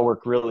mean, we all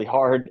work really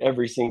hard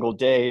every single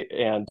day,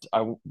 and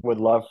I would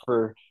love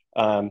for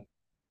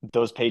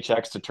those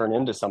paychecks to turn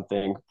into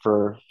something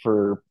for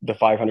the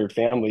 500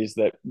 families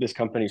that this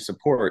company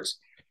supports.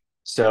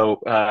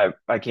 So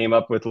I came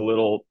up with a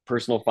little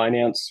personal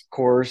finance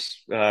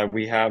course.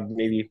 We have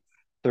maybe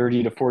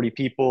 30 to 40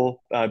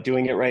 people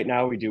doing it right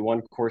now. We do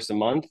one course a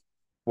month.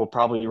 We'll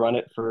probably run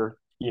it for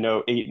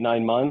 8,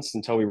 9 months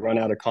until we run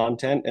out of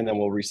content, and then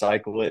we'll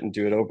recycle it and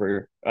do it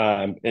over,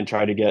 and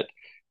try to get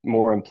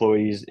more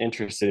employees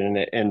interested in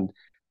it. And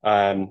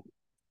um,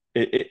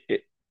 it,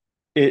 it,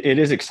 it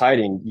is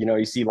exciting.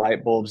 You see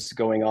light bulbs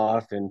going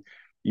off, and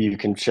you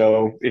can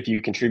show if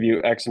you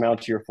contribute X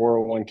amount to your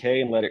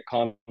 401k and let it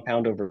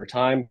compound over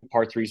time.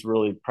 Par3 is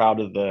really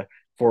proud of the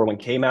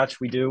 401k match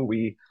we do.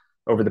 We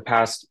Over the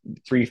past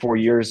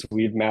 3-4 years,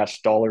 we've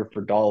matched dollar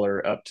for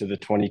dollar up to the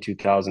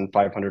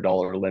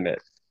 $22,500 limit.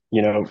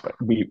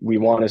 We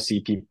want to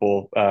see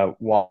people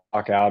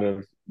walk out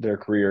of their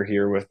career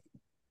here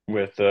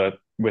with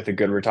a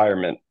good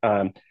retirement.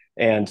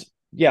 And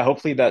yeah,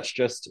 hopefully that's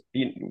just,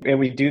 and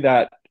we do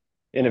that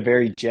in a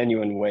very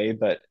genuine way,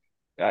 but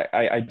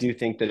I do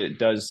think that it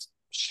does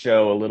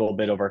show a little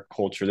bit of our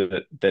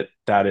culture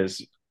that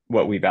is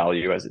what we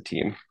value as a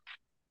team.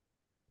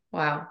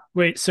 Wow.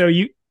 Wait, so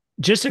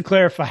just to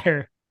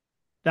clarify,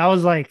 that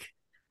was like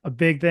a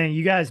big thing.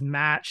 You guys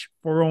match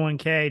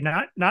 401k,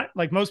 not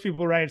like most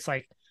people, right? It's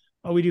like,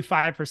 oh, we do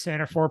 5%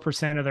 or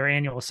 4% of their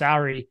annual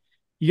salary.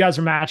 You guys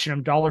are matching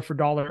them dollar for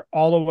dollar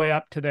all the way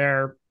up to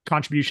their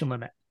contribution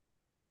limit.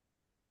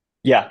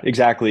 Yeah,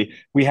 exactly.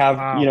 We have,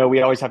 Wow.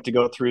 we always have to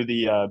go through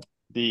the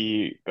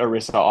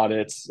ERISA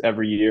audits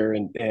every year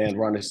and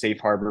run a safe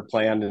harbor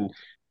plan. And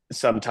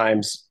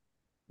sometimes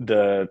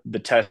the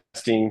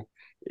testing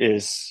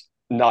is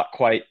not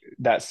quite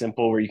that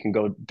simple where you can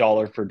go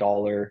dollar for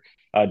dollar,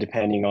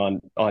 depending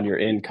on your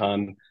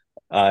income.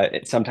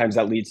 Sometimes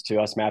that leads to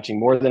us matching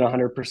more than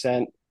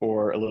 100%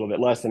 or a little bit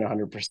less than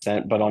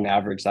 100%, but on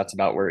average, that's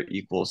about where it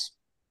equals.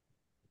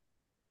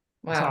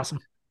 That's Wow. awesome.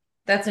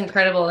 That's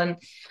incredible. And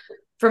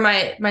for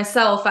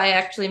myself, I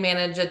actually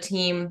manage a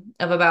team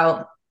of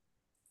about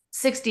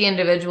 60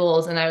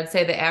 individuals, and I would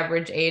say the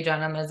average age on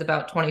them is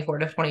about 24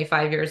 to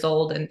 25 years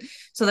old. And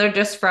so they're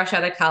just fresh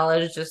out of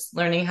college, just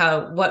learning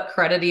what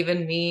credit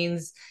even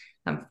means,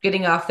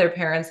 getting off their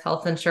parents'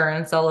 health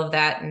insurance, all of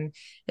that. And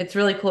it's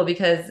really cool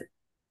because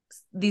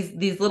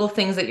these little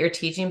things that you're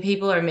teaching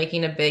people are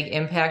making a big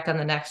impact on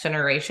the next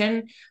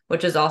generation,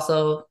 which is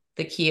also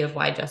the key of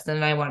why Justin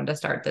and I wanted to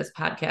start this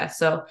podcast.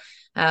 So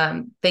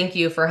thank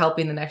you for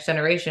helping the next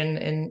generation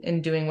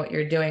in doing what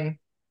you're doing.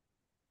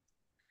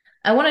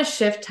 I want to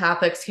shift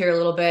topics here a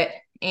little bit.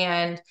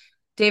 And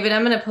David,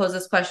 I'm going to pose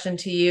this question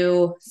to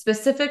you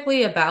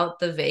specifically about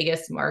the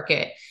Vegas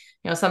market.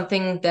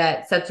 Something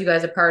that sets you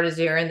guys apart is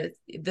you're in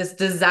this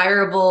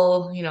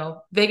desirable,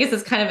 Vegas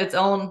is kind of its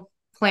own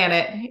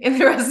planet in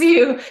the rest of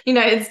the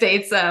United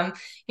States.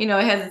 It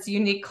has its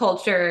unique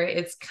culture.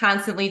 It's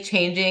constantly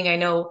changing. I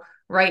know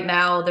right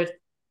now there's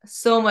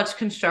so much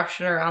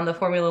construction around the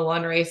Formula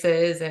One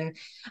races, and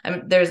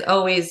there's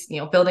always,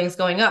 buildings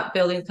going up,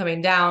 buildings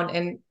coming down.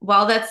 And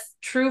while that's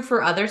true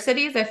for other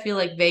cities, I feel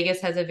like Vegas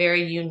has a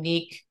very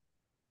unique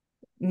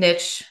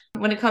niche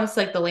when it comes to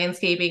like the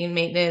landscaping and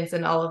maintenance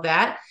and all of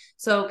that.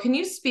 So can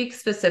you speak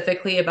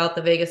specifically about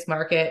the Vegas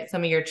market,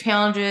 some of your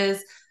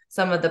challenges,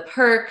 some of the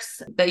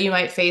perks that you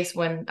might face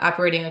when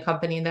operating a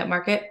company in that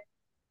market?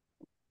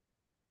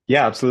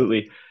 Yeah,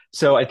 absolutely.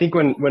 So I think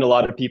when a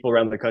lot of people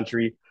around the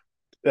country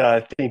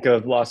think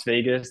of Las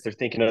Vegas, they're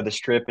thinking of the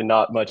Strip and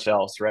not much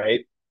else,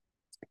 right?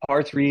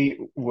 Par3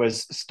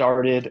 was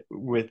started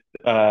with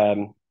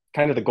kind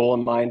of the goal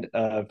in mind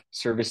of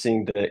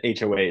servicing the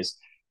HOAs.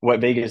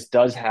 What Vegas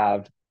does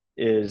have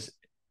is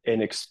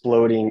an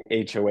exploding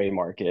HOA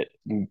market,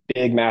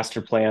 big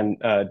master plan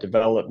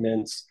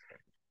developments.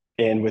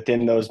 And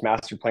within those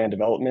master plan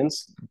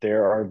developments,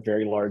 there are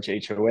very large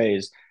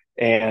HOAs.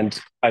 And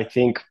I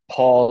think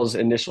Paul's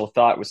initial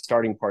thought with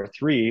starting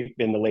Par3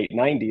 in the late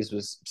 90s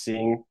was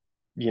seeing,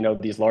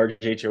 these large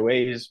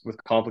HOAs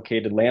with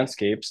complicated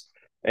landscapes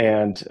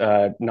and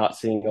not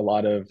seeing a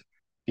lot of,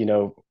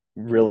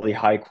 really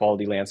high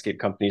quality landscape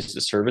companies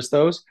to service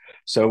those.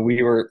 So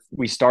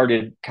we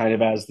started kind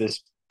of as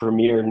this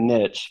premier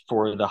niche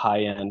for the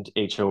high end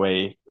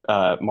HOA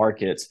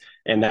markets.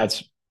 And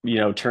that's,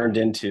 turned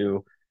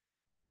into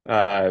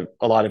a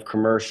lot of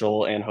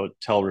commercial and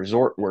hotel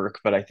resort work,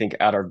 but I think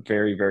at our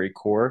very, very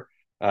core,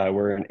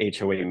 we're an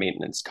HOA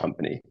maintenance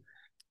company,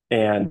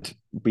 and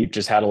we've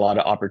just had a lot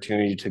of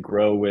opportunity to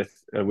grow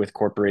with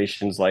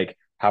corporations like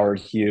Howard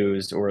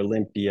Hughes or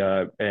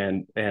Olympia,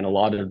 and a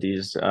lot of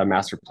these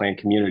master plan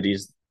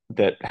communities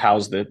that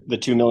house the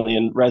 2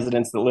 million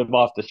residents that live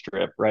off the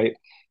Strip, right?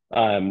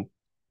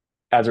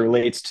 As it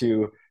relates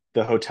to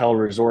the hotel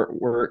resort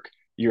work,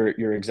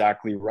 you're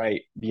exactly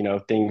right.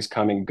 Things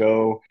come and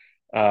go.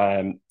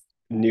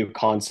 New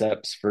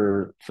concepts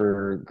for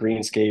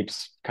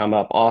greenscapes come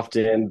up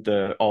often.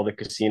 All the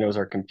casinos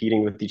are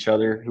competing with each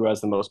other, who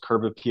has the most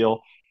curb appeal,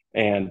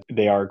 and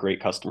they are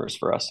great customers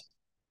for us.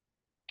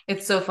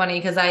 It's so funny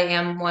because I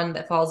am one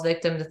that falls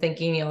victim to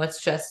thinking,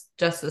 it's just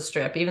the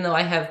strip, even though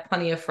I have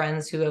plenty of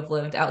friends who have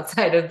lived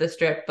outside of the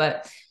strip.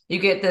 But you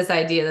get this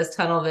idea, this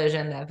tunnel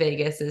vision that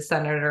Vegas is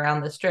centered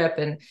around the strip.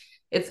 And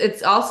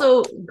it's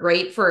also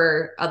great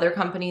for other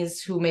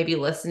companies who may be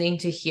listening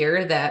to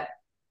hear that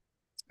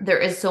there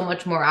is so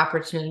much more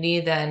opportunity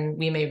than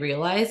we may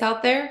realize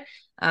out there.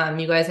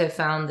 You guys have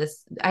found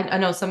this. I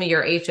know some of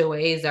your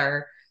HOAs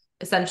are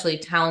essentially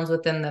towns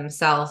within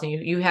themselves, and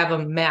you have a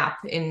map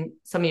in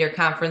some of your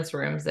conference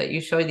rooms that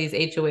you show these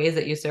HOAs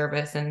that you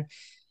service, and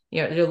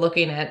you're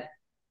looking at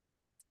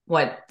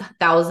what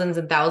thousands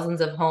and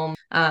thousands of homes.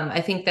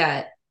 I think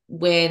that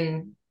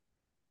when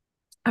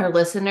our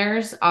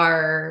listeners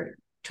are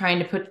trying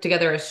to put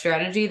together a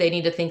strategy, they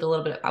need to think a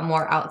little bit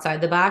more outside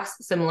the box,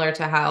 similar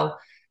to how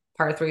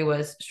Par3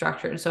 was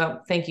structured. So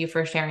thank you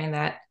for sharing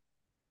that.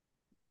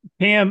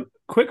 Pam,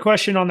 quick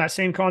question on that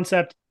same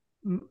concept.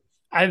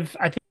 I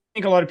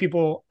think a lot of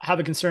people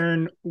have a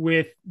concern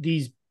with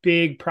these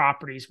big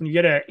properties. When you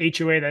get a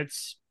HOA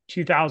that's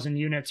 2,000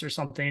 units or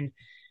something,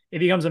 it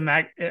becomes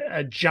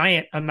a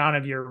giant amount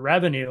of your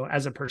revenue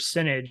as a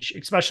percentage,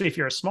 especially if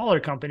you're a smaller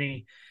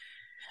company.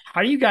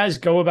 How do you guys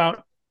go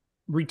about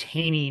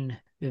retaining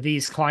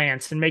these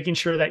clients and making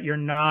sure that you're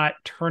not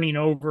turning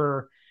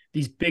over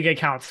these big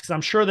accounts? Because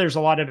I'm sure there's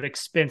a lot of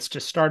expense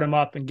to start them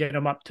up and get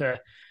them up to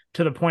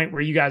the point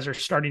where you guys are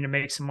starting to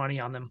make some money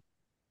on them.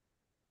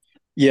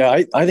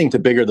 Yeah, I think the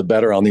bigger the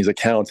better on these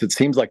accounts. It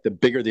seems like the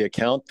bigger the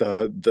account,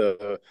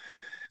 the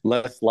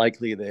less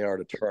likely they are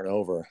to turn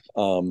over.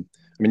 I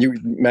mean,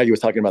 Maggie was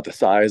talking about the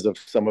size of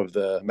some of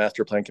the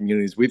master plan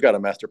communities. We've got a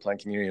master plan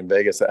community in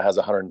Vegas that has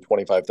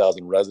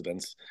 125,000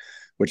 residents,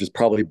 which is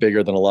probably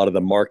bigger than a lot of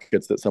the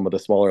markets that some of the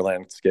smaller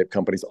landscape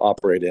companies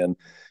operate in.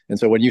 And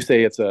so when you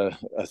say it's a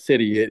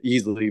city, it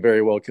easily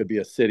very well could be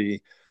a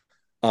city.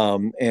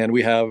 And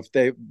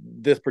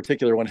this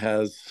particular one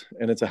has,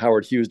 and it's a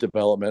Howard Hughes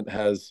development,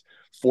 has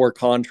 4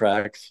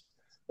 contracts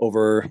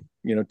over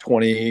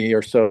 20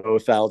 or so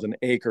thousand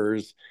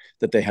acres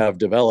that they have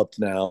developed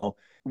now.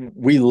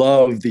 We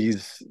love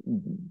this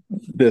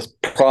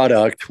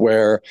product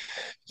where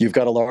you've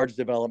got a large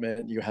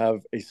development, you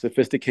have a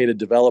sophisticated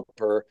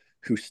developer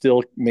who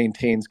still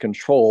maintains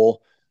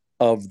control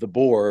of the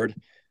board,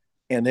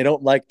 and they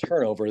don't like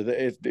turnover.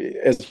 As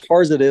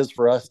hard as it is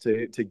for us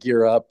to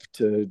gear up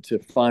to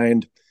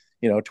find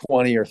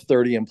 20 or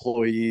 30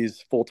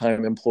 employees,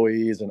 full-time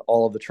employees, and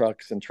all of the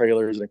trucks and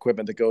trailers and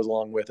equipment that goes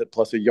along with it,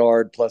 plus a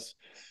yard, plus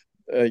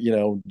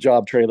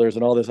job trailers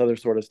and all this other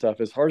sort of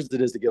stuff. As hard as it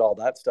is to get all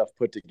that stuff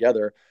put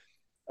together,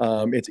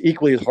 it's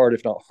equally as hard,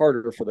 if not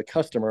harder, for the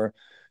customer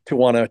to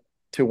want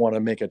to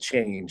make a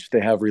change.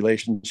 They have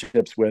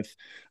relationships with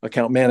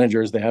account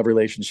managers, they have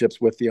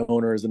relationships with the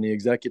owners and the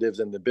executives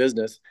in the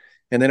business,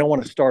 and they don't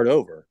want to start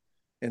over.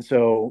 And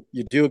so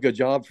you do a good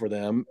job for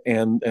them,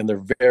 and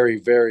they're very,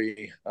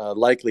 very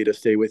likely to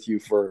stay with you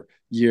for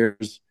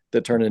years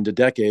that turn into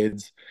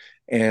decades.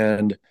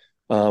 And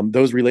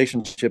those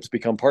relationships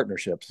become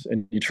partnerships,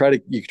 and you try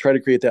to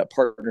create that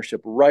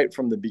partnership right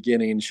from the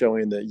beginning,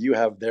 showing that you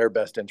have their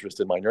best interest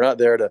in mind. You're not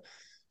there to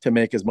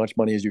make as much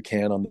money as you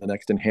can on the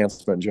next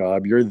enhancement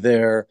job. You're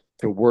there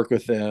to work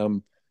with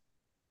them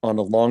on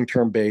a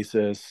long-term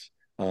basis.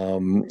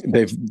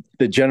 They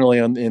generally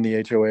in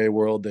the HOA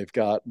world, they've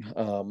got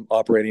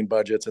operating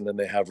budgets, and then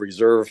they have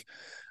reserve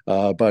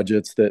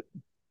budgets that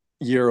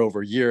year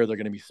over year they're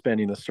going to be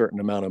spending a certain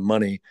amount of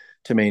money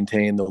to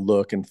maintain the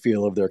look and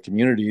feel of their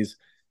communities.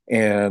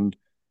 And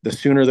the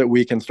sooner that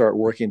we can start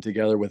working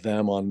together with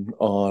them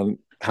on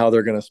how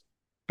they're going to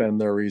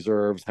spend their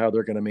reserves, how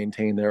they're going to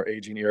maintain their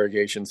aging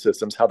irrigation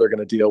systems, how they're going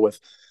to deal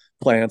with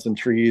plants and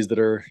trees that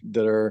are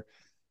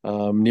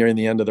nearing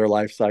the end of their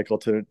life cycle,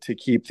 to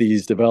keep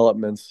these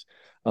developments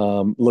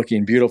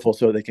looking beautiful,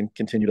 so they can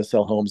continue to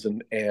sell homes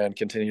and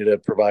continue to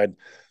provide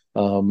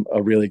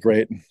a really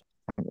great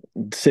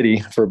city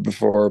for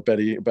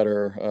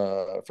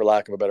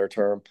lack of a better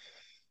term,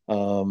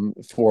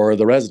 for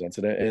the residents.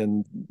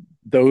 And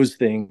those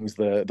things,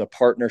 the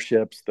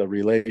partnerships, the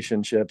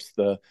relationships,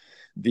 the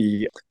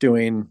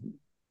doing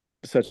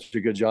such a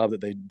good job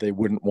that they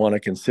wouldn't want to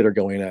consider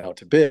going out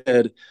to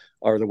bid,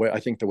 are the way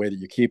that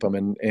you keep them.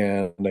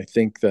 And I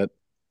think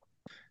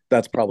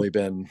that's probably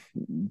been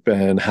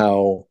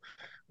how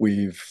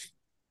we've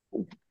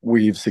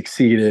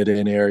succeeded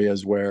in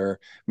areas where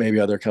maybe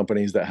other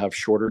companies that have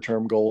shorter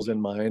term goals in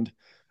mind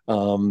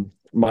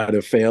might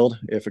have failed.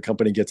 If a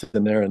company gets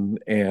in there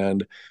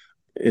and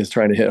is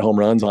trying to hit home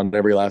runs on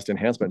every last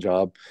enhancement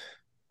job,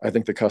 I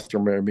think the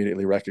customer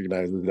immediately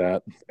recognizes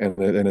that, and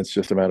it's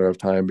just a matter of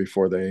time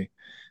before they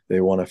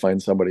want to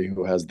find somebody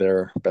who has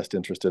their best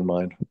interest in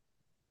mind.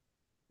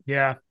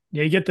 Yeah.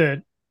 You get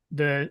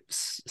the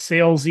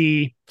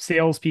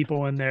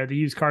salespeople in there, the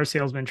used car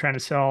salesman trying to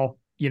sell,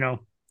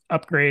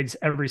 upgrades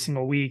every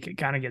single week. It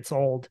kind of gets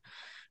old,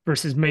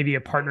 versus maybe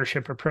a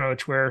partnership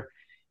approach where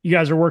you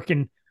guys are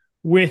working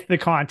with the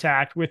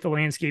contact, with the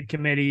landscape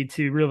committee,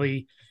 to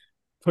really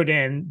put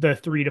in the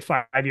 3 to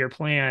 5 year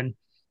plan.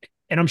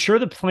 And I'm sure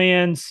the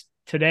plans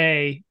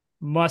today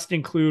must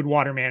include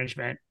water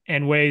management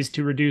and ways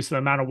to reduce the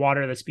amount of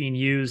water that's being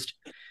used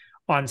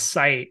on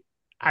site.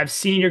 I've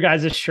seen your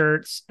guys'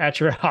 shirts at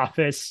your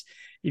office.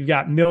 You've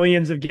got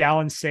millions of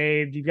gallons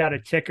saved. You've got a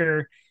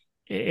ticker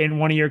in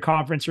one of your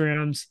conference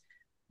rooms.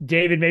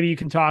 David, maybe you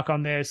can talk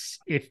on this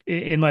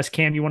unless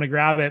Cam, you want to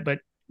grab it, but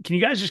can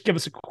you guys just give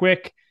us a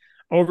quick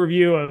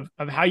overview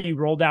of how you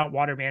rolled out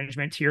water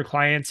management to your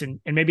clients and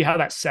maybe how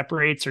that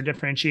separates or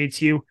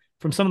differentiates you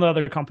from some of the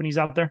other companies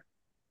out there?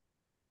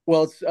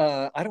 Well, it's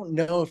I don't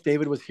know if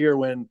David was here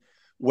when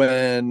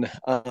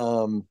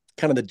kind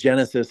of the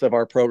genesis of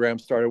our program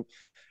started.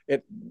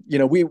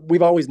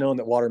 We've always known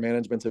that water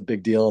management's a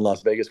big deal in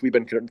Las Vegas. We've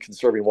been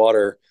conserving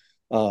water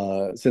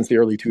since the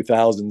early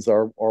 2000s.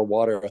 Our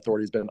water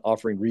authority has been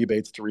offering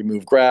rebates to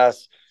remove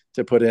grass,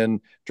 to put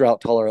in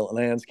drought tolerant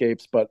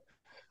landscapes. But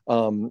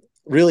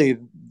really,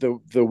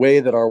 the way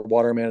that our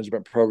water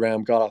management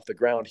program got off the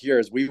ground here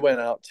is we went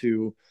out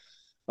to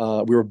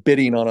we were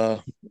bidding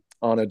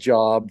on a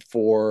job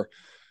for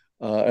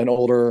an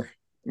older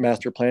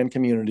master plan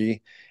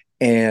community,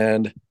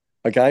 and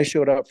a guy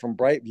showed up from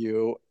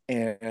Brightview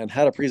and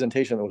had a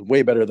presentation that was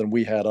way better than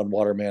we had on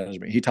water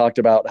management. He talked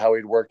about how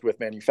he'd worked with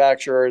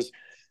manufacturers,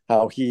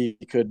 how he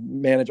could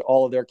manage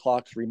all of their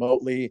clocks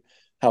remotely,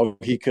 how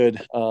he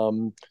could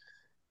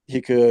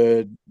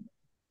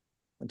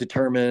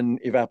determine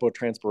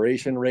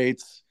evapotranspiration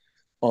rates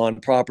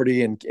on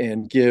property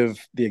and give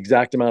the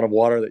exact amount of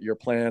water that your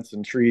plants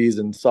and trees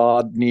and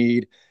sod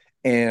need.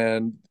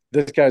 And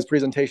this guy's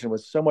presentation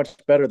was so much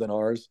better than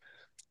ours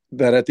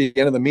that at the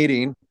end of the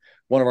meeting,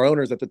 one of our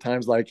owners at the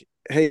time's like,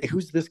 "Hey,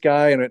 who's this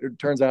guy?" And it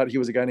turns out he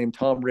was a guy named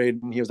Tom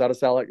Radin. He was out of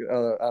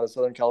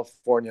Southern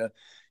California.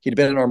 He'd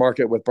been in our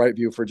market with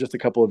Brightview for just a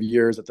couple of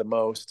years at the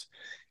most.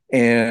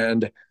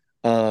 And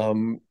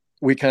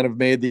we kind of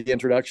made the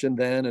introduction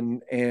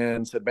then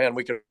and said, "Man,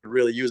 we could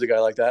really use a guy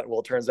like that."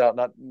 Well, it turns out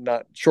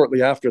not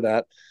shortly after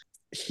that,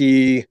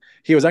 he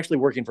was actually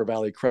working for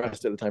Valley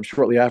Crest at the time.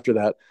 Shortly after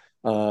that,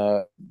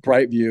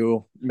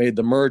 Brightview made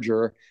the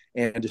merger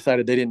and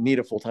decided they didn't need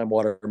a full-time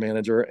water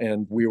manager,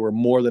 and we were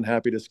more than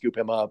happy to scoop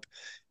him up.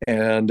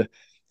 And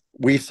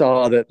we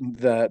saw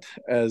that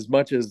as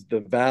much as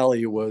the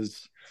Valley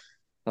was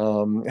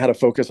had a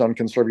focus on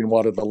conserving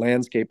water, the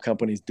landscape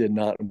companies did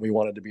not, and we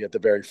wanted to be at the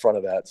very front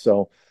of that.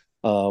 So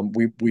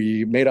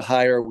we made a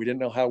hire. We didn't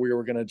know how we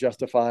were going to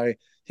justify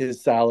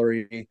his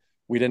salary.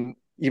 We didn't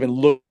even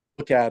look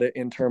at it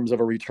in terms of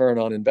a return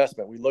on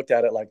investment. We looked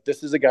at it like,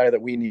 this is a guy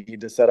that we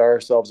need to set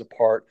ourselves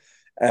apart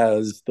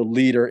as the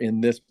leader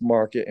in this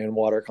market in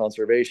water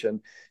conservation.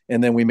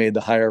 And then we made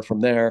the hire from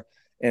there.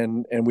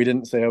 And we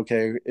didn't say,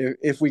 okay,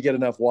 if we get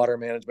enough water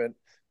management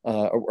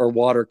or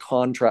water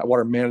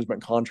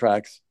management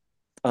contracts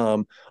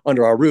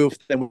under our roof,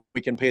 then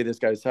we can pay this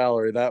guy's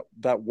salary.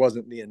 That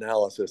wasn't the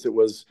analysis. It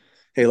was,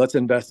 hey, let's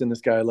invest in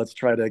this guy. Let's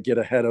try to get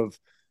ahead of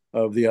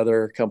the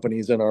other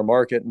companies in our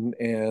market,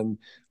 and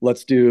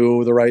let's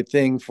do the right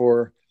thing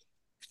for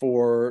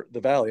the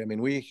Valley. I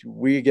mean,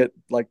 we get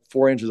like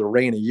 4 inches of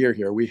rain a year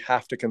here. We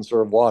have to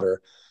conserve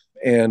water.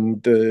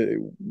 And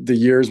the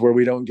years where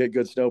we don't get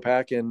good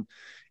snowpack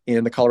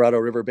in the Colorado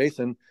River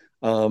Basin,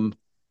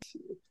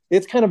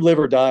 it's kind of live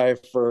or die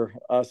for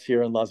us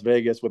here in Las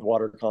Vegas with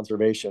water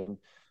conservation.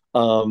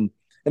 And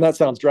that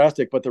sounds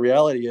drastic, but the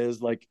reality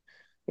is, like,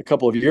 a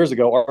couple of years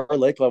ago, our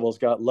lake levels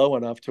got low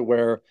enough to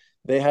where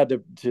they had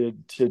to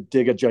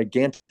dig a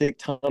gigantic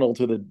tunnel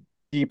to the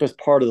deepest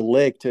part of the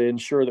lake to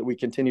ensure that we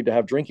continue to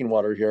have drinking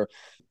water here.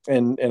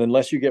 And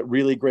unless you get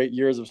really great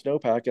years of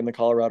snowpack in the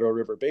Colorado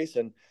River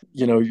Basin,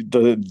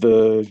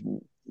 the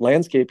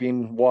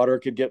landscaping water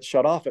could get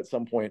shut off at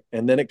some point,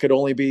 and then it could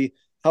only be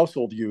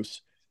household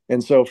use.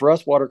 And so for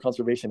us, water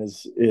conservation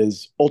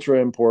is ultra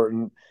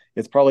important.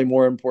 It's probably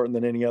more important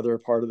than any other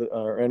part of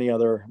or any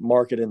other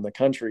market in the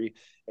country.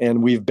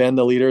 And we've been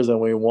the leaders,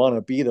 and we want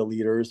to be the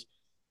leaders.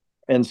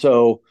 And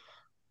so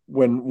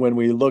when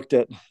we looked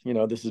at,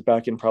 this is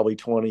back in probably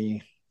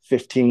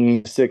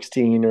 2015,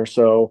 16 or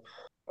so,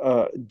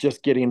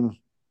 just getting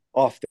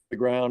off the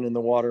ground in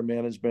the water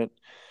management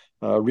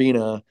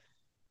arena,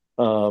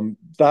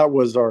 that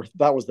was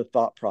the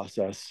thought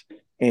process.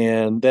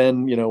 And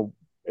then,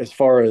 as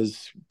far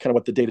as kind of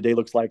what the day-to-day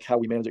looks like, how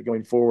we manage it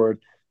going forward,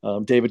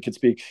 David could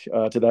speak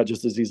to that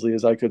just as easily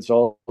as I could.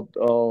 So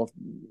I'll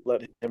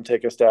let him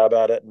take a stab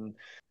at it. And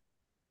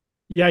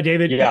yeah,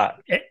 David, yeah,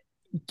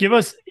 give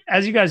us,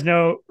 as you guys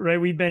know, right,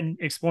 we've been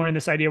exploring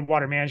this idea of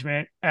water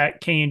management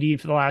at K&D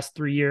for the last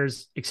 3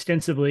 years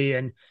extensively.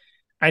 And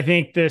I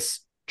think this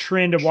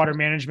trend of water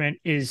management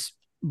is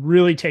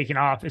really taking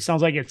off. It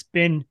sounds like it's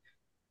been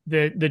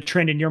the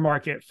trend in your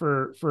market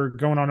for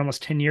going on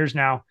almost 10 years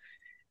now.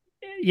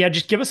 Yeah,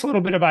 just give us a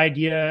little bit of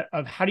idea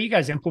of how do you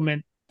guys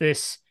implement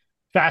this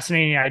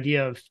fascinating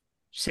idea of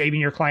saving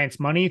your clients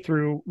money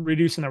through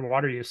reducing their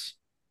water use?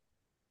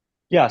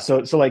 Yeah,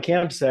 so like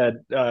Cam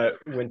said,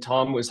 when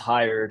Tom was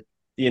hired,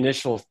 the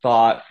initial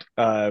thought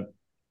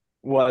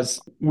was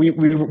we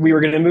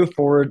were going to move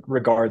forward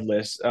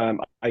regardless.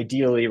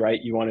 Ideally,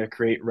 right, you want to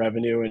create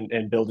revenue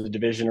and build a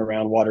division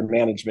around water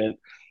management.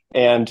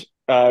 And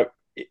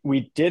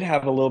we did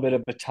have a little bit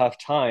of a tough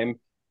time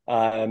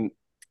um,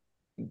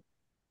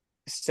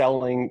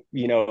 selling,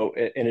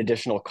 an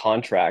additional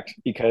contract,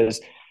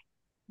 because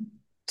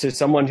to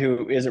someone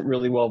who isn't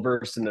really well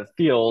versed in the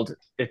field,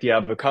 if you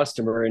have a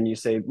customer and you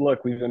say,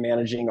 look, we've been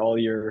managing all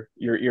your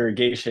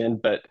irrigation,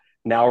 but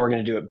now we're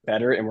going to do it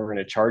better and we're going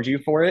to charge you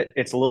for it,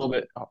 it's a little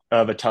bit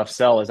of a tough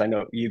sell, as I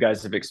know you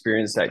guys have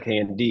experienced at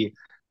K&D.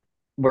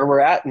 Where we're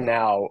at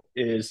now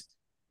is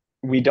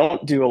we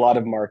don't do a lot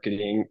of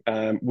marketing.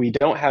 We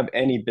don't have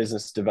any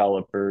business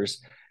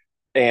developers,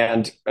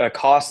 and a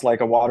cost like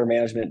a water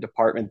management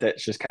department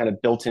that's just kind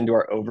of built into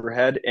our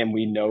overhead and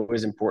we know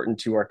is important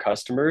to our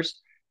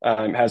customers,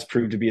 has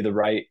proved to be the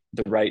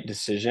right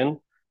decision.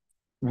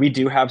 We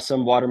do have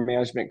some water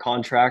management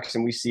contracts,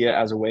 and we see it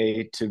as a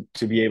way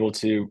to be able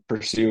to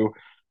pursue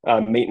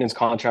maintenance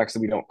contracts that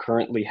we don't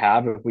currently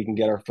have. If we can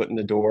get our foot in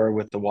the door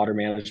with the water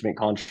management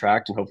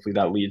contract, and hopefully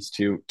that leads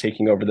to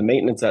taking over the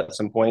maintenance at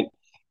some point,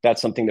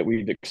 that's something that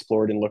we've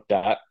explored and looked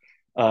at.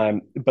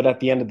 But at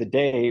the end of the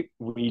day,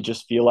 we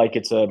just feel like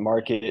it's a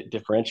market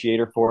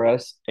differentiator for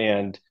us,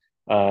 and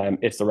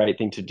it's the right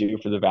thing to do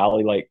for the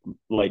Valley,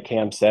 like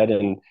Cam said,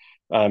 and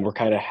we're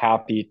kind of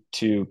happy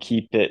to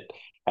keep it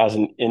as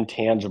an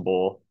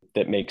intangible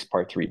that makes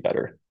Par3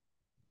 better.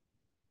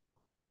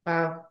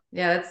 Wow.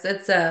 Yeah,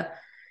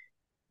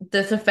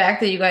 that's the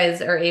fact that you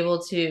guys are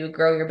able to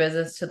grow your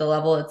business to the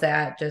level it's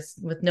at,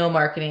 just with no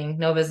marketing,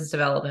 no business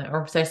development,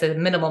 or I said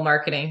minimal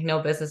marketing, no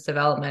business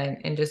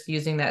development, and just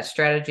using that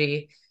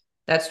strategy.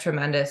 That's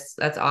tremendous.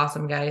 That's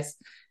awesome, guys.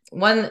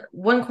 One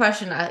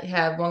question I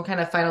have, one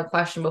kind of final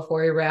question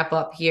before we wrap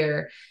up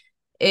here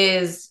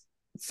is,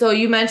 so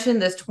you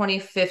mentioned this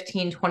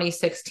 2015,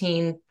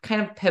 2016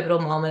 kind of pivotal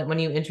moment when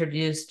you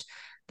introduced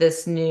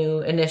this new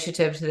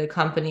initiative to the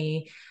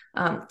company.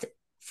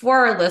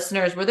 For our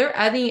listeners, were there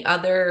any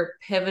other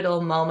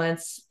pivotal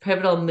moments,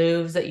 pivotal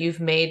moves that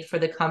you've made for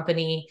the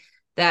company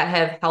that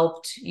have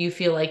helped you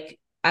feel like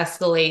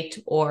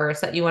escalate or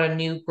set you on a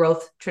new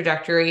growth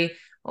trajectory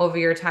over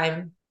your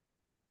time?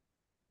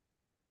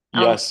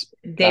 Yes,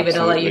 David, absolutely.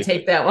 I'll let you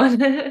take that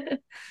one.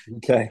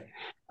 Okay.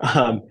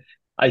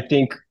 I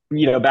think,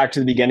 back to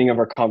the beginning of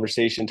our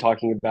conversation,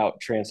 talking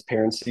about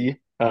transparency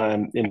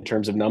in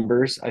terms of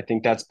numbers, I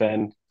think that's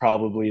been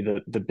probably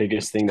the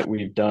biggest thing that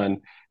we've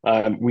done.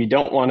 We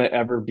don't want to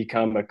ever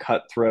become a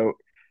cutthroat,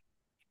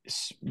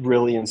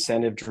 really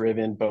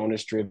incentive-driven,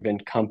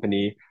 bonus-driven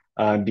company,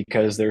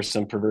 because there's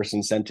some perverse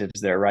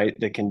incentives there, right,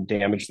 that can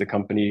damage the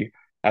company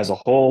as a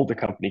whole, the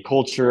company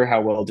culture,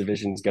 how well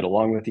divisions get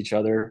along with each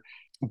other.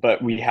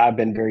 But we have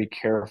been very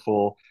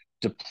careful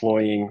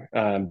deploying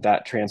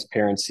that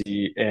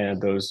transparency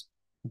and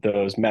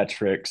those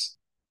metrics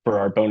for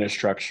our bonus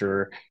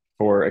structure,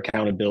 for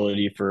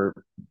accountability, for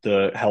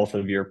the health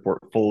of your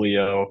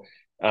portfolio.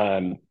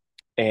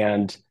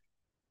 And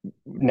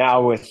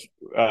now with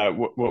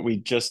what we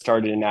just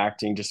started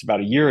enacting just about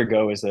a year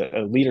ago is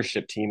a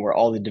leadership team where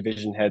all the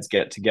division heads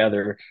get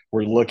together.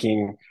 We're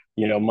looking,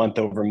 month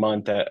over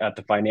month at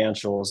the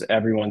financials.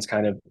 Everyone's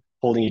kind of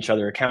holding each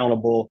other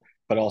accountable,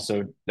 but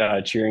also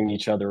cheering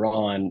each other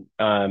on.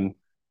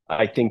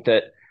 I think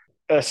that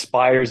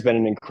Aspire has been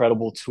an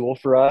incredible tool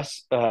for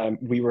us.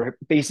 We were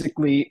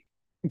basically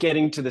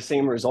getting to the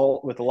same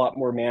result with a lot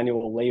more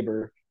manual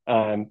labor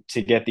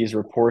to get these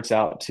reports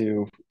out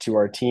to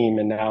our team.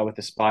 And now with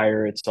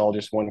Aspire, it's all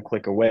just one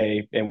click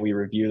away, and we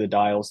review the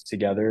dials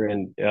together.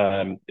 And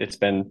it's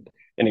been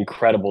an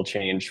incredible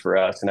change for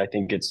us. And I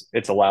think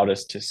it's allowed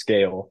us to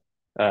scale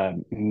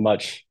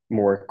much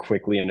more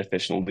quickly and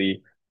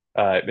efficiently,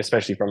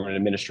 especially from an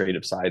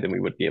administrative side, than we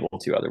would be able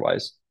to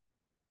otherwise.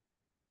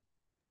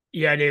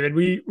 Yeah, David,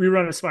 we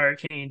run Aspire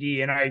at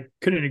K&D, and I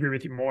couldn't agree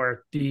with you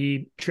more.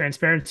 The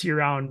transparency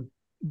around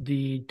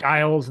the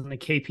dials and the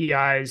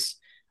KPIs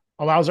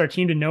allows our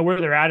team to know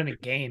where they're at in the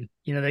game.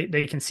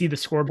 They can see the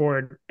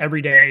scoreboard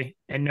every day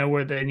and know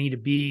where they need to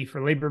be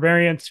for labor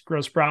variance,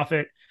 gross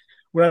profit,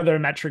 whatever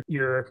metric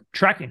you're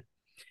tracking.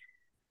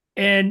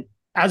 And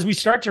as we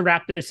start to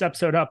wrap this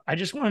episode up, I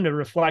just wanted to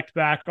reflect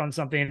back on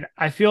something.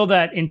 I feel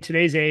that in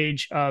today's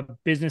age of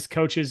business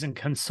coaches and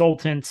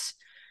consultants,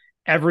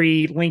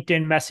 every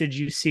LinkedIn message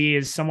you see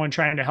is someone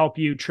trying to help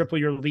you triple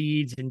your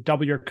leads and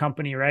double your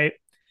company, right?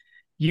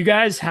 You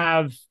guys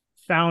have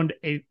found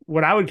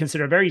what I would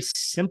consider a very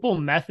simple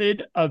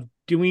method of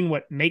doing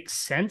what makes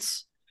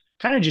sense.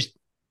 Kind of just,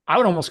 I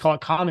would almost call it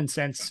common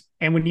sense.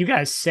 And when you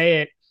guys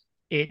say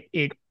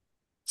it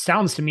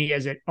sounds to me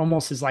as it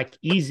almost is like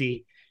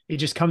easy. It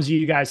just comes to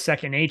you guys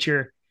second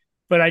nature.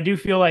 But I do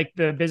feel like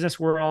the business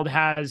world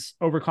has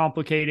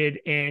overcomplicated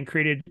and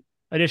created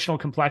additional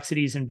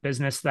complexities in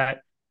business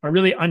that are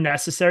really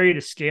unnecessary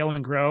to scale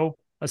and grow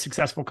a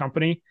successful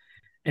company.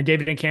 And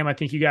David and Cam, I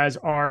think you guys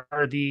are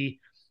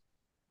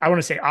I want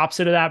to say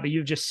opposite of that, but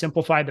you've just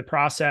simplified the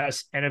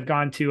process and have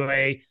gone to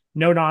a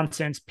no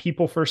nonsense,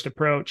 people first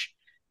approach.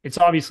 It's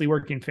obviously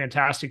working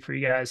fantastic for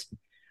you guys.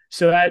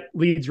 So that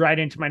leads right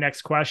into my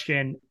next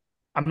question.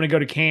 I'm going to go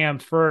to Cam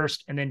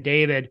first and then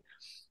David.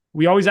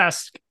 We always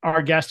ask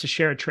our guests to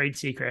share a trade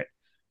secret.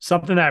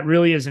 something that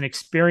really is an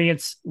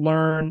experience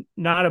learn,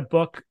 not a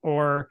book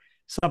or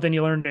something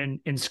you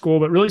learned in school,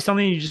 but really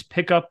something you just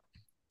pick up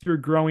through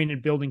growing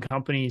and building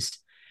companies.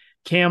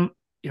 Cam,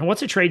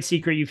 what's a trade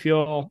secret you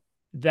feel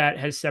that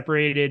has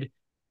separated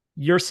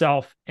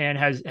yourself and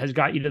has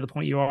got you to the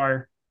point you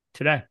are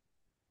today?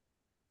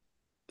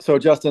 So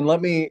Justin,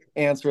 let me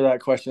answer that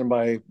question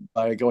by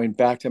going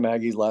back to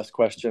Maggie's last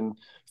question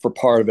for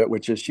part of it,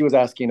 which is she was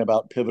asking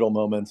about pivotal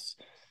moments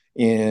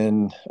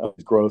in a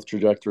growth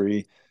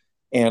trajectory.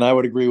 And I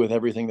would agree with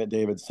everything that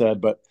David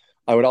said, but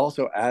I would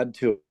also add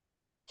to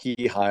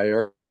key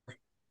hire.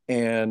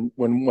 And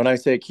when I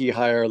say key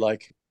hire,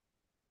 like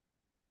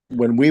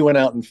when we went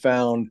out and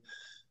found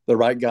the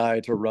right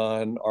guy to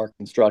run our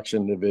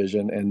construction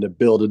division and to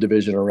build a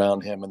division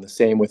around him, and the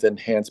same with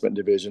enhancement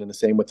division, and the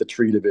same with the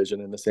tree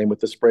division, and the same with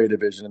the spray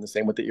division, and the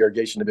same with the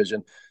irrigation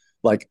division,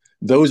 like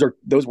those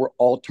were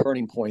all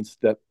turning points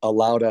that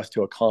allowed us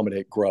to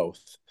accommodate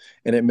growth.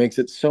 And it makes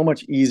it so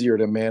much easier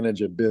to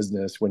manage a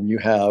business when you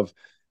have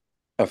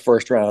a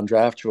first round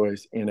draft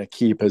choice in a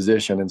key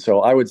position. And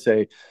so I would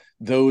say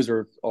those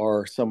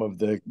are some of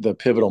the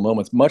pivotal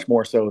moments, much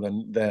more so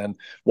than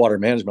water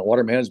management.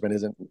 Water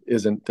management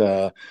isn't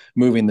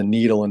moving the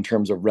needle in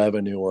terms of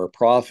revenue or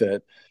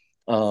profit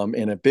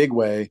in a big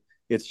way.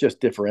 It's just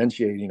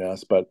differentiating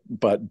us, but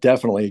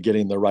definitely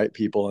getting the right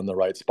people in the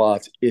right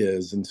spots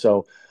is. And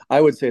so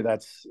I would say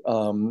that's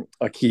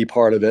a key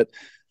part of it.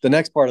 The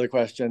next part of the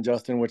question,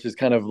 Justin, which is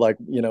kind of like,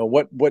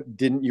 what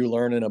didn't you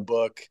learn in a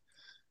book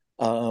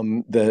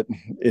that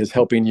is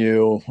helping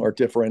you or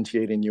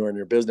differentiating you in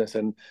your business?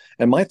 And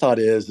my thought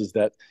is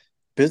that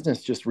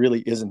business just really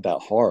isn't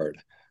that hard.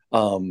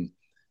 You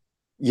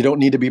don't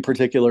need to be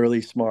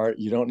particularly smart.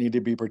 You don't need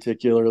to be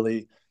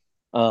particularly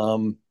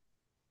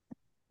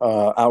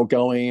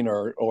outgoing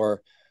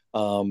or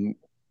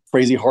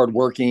crazy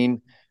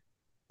hardworking.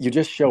 You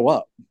just show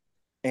up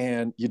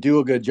and you do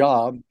a good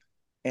job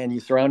and you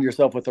surround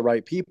yourself with the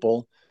right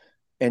people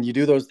and you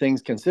do those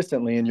things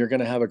consistently, and you're going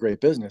to have a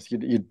great business.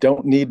 You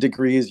don't need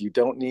degrees. You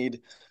don't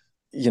need,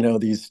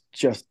 these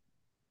just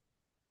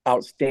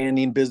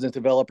outstanding business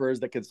developers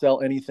that could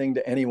sell anything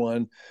to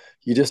anyone.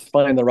 You just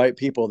find the right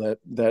people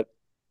that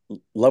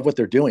love what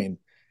they're doing,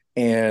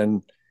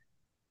 and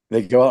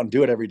they go out and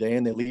do it every day,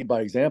 and they lead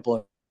by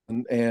example,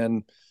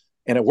 and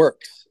it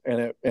works,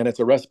 and it's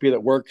a recipe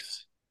that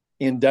works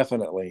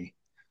indefinitely.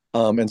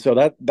 And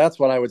so that's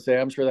what I would say.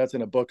 I'm sure that's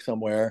in a book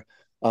somewhere.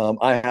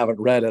 I haven't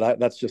read it.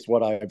 That's just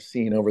what I've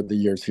seen over the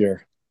years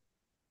here.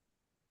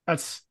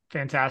 That's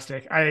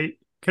fantastic. I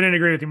couldn't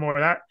agree with you more.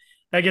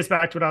 That gets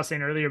back to what I was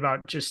saying earlier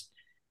about just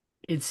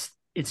it's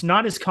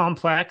not as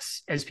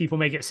complex as people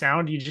make it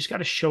sound. You just got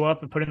to show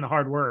up and put in the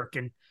hard work,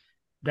 and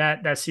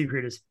that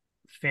secret is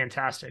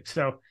fantastic.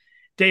 So,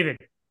 David,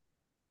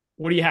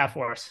 what do you have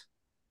for us?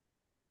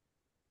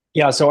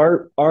 Yeah,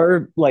 so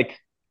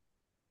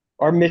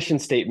our mission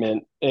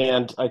statement,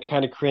 and I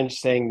kind of cringe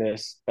saying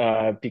this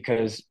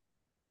because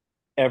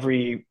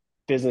every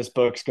business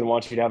book's going to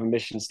want you to have a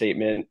mission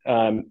statement.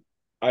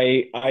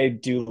 I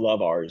do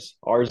love ours.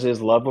 Ours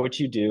is love what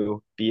you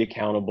do, be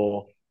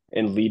accountable,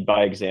 and lead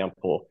by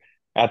example.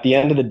 At the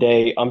end of the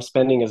day, I'm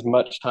spending as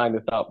much time,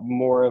 if not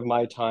more of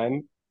my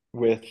time,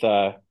 with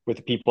the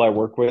people I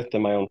work with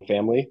and my own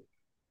family,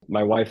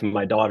 my wife and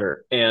my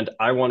daughter. And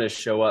I want to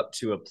show up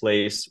to a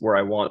place where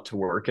I want to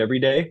work every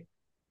day.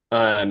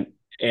 And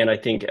I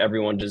think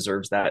everyone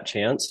deserves that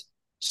chance.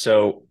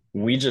 So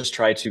we just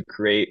try to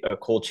create a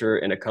culture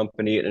and a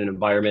company and an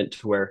environment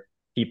to where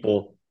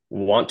people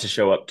want to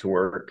show up to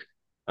work.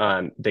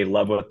 They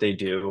love what they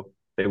do.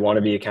 They want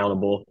to be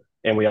accountable,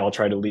 and we all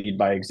try to lead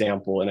by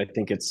example. And I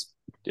think it's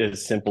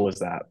as simple as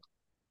that.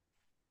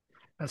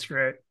 That's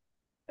great.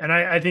 And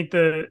I think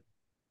the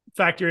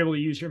fact you're able to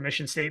use your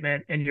mission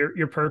statement and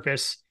your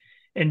purpose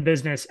in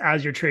business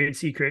as your trade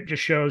secret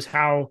just shows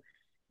how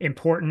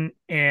important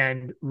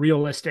and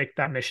realistic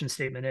that mission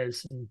statement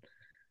is. And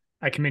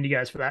I commend you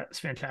guys for that. It's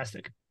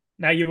fantastic.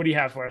 Now, what do you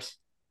have for us?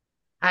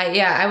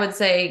 I would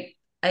say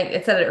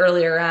I said it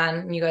earlier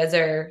on. You guys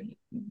are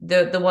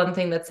the one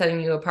thing that's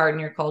setting you apart in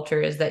your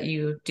culture is that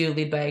you do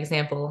lead by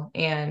example,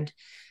 and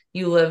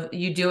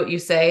you do what you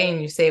say,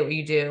 and you say what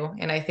you do.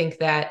 And I think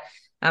that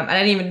I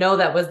didn't even know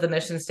that was the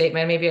mission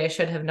statement. Maybe I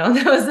should have known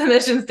that was the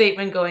mission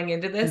statement going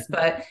into this,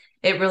 but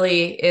it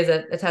really is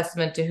a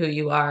testament to who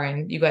you are,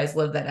 and you guys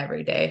live that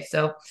every day.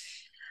 So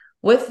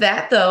with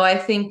that, though, I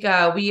think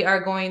we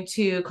are going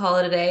to call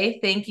it a day.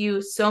 Thank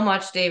you so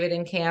much, David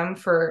and Cam,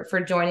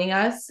 for joining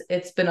us.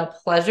 It's been a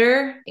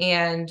pleasure,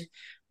 and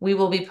we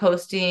will be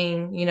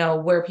posting,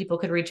 where people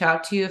could reach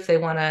out to you if they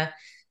want to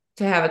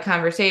have a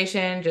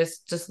conversation,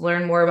 just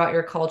learn more about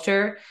your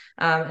culture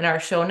in our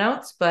show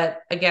notes.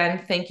 But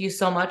again, thank you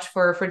so much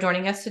for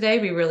joining us today.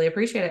 We really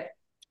appreciate it.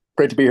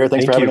 Great to be here.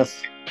 Thanks for having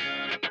us.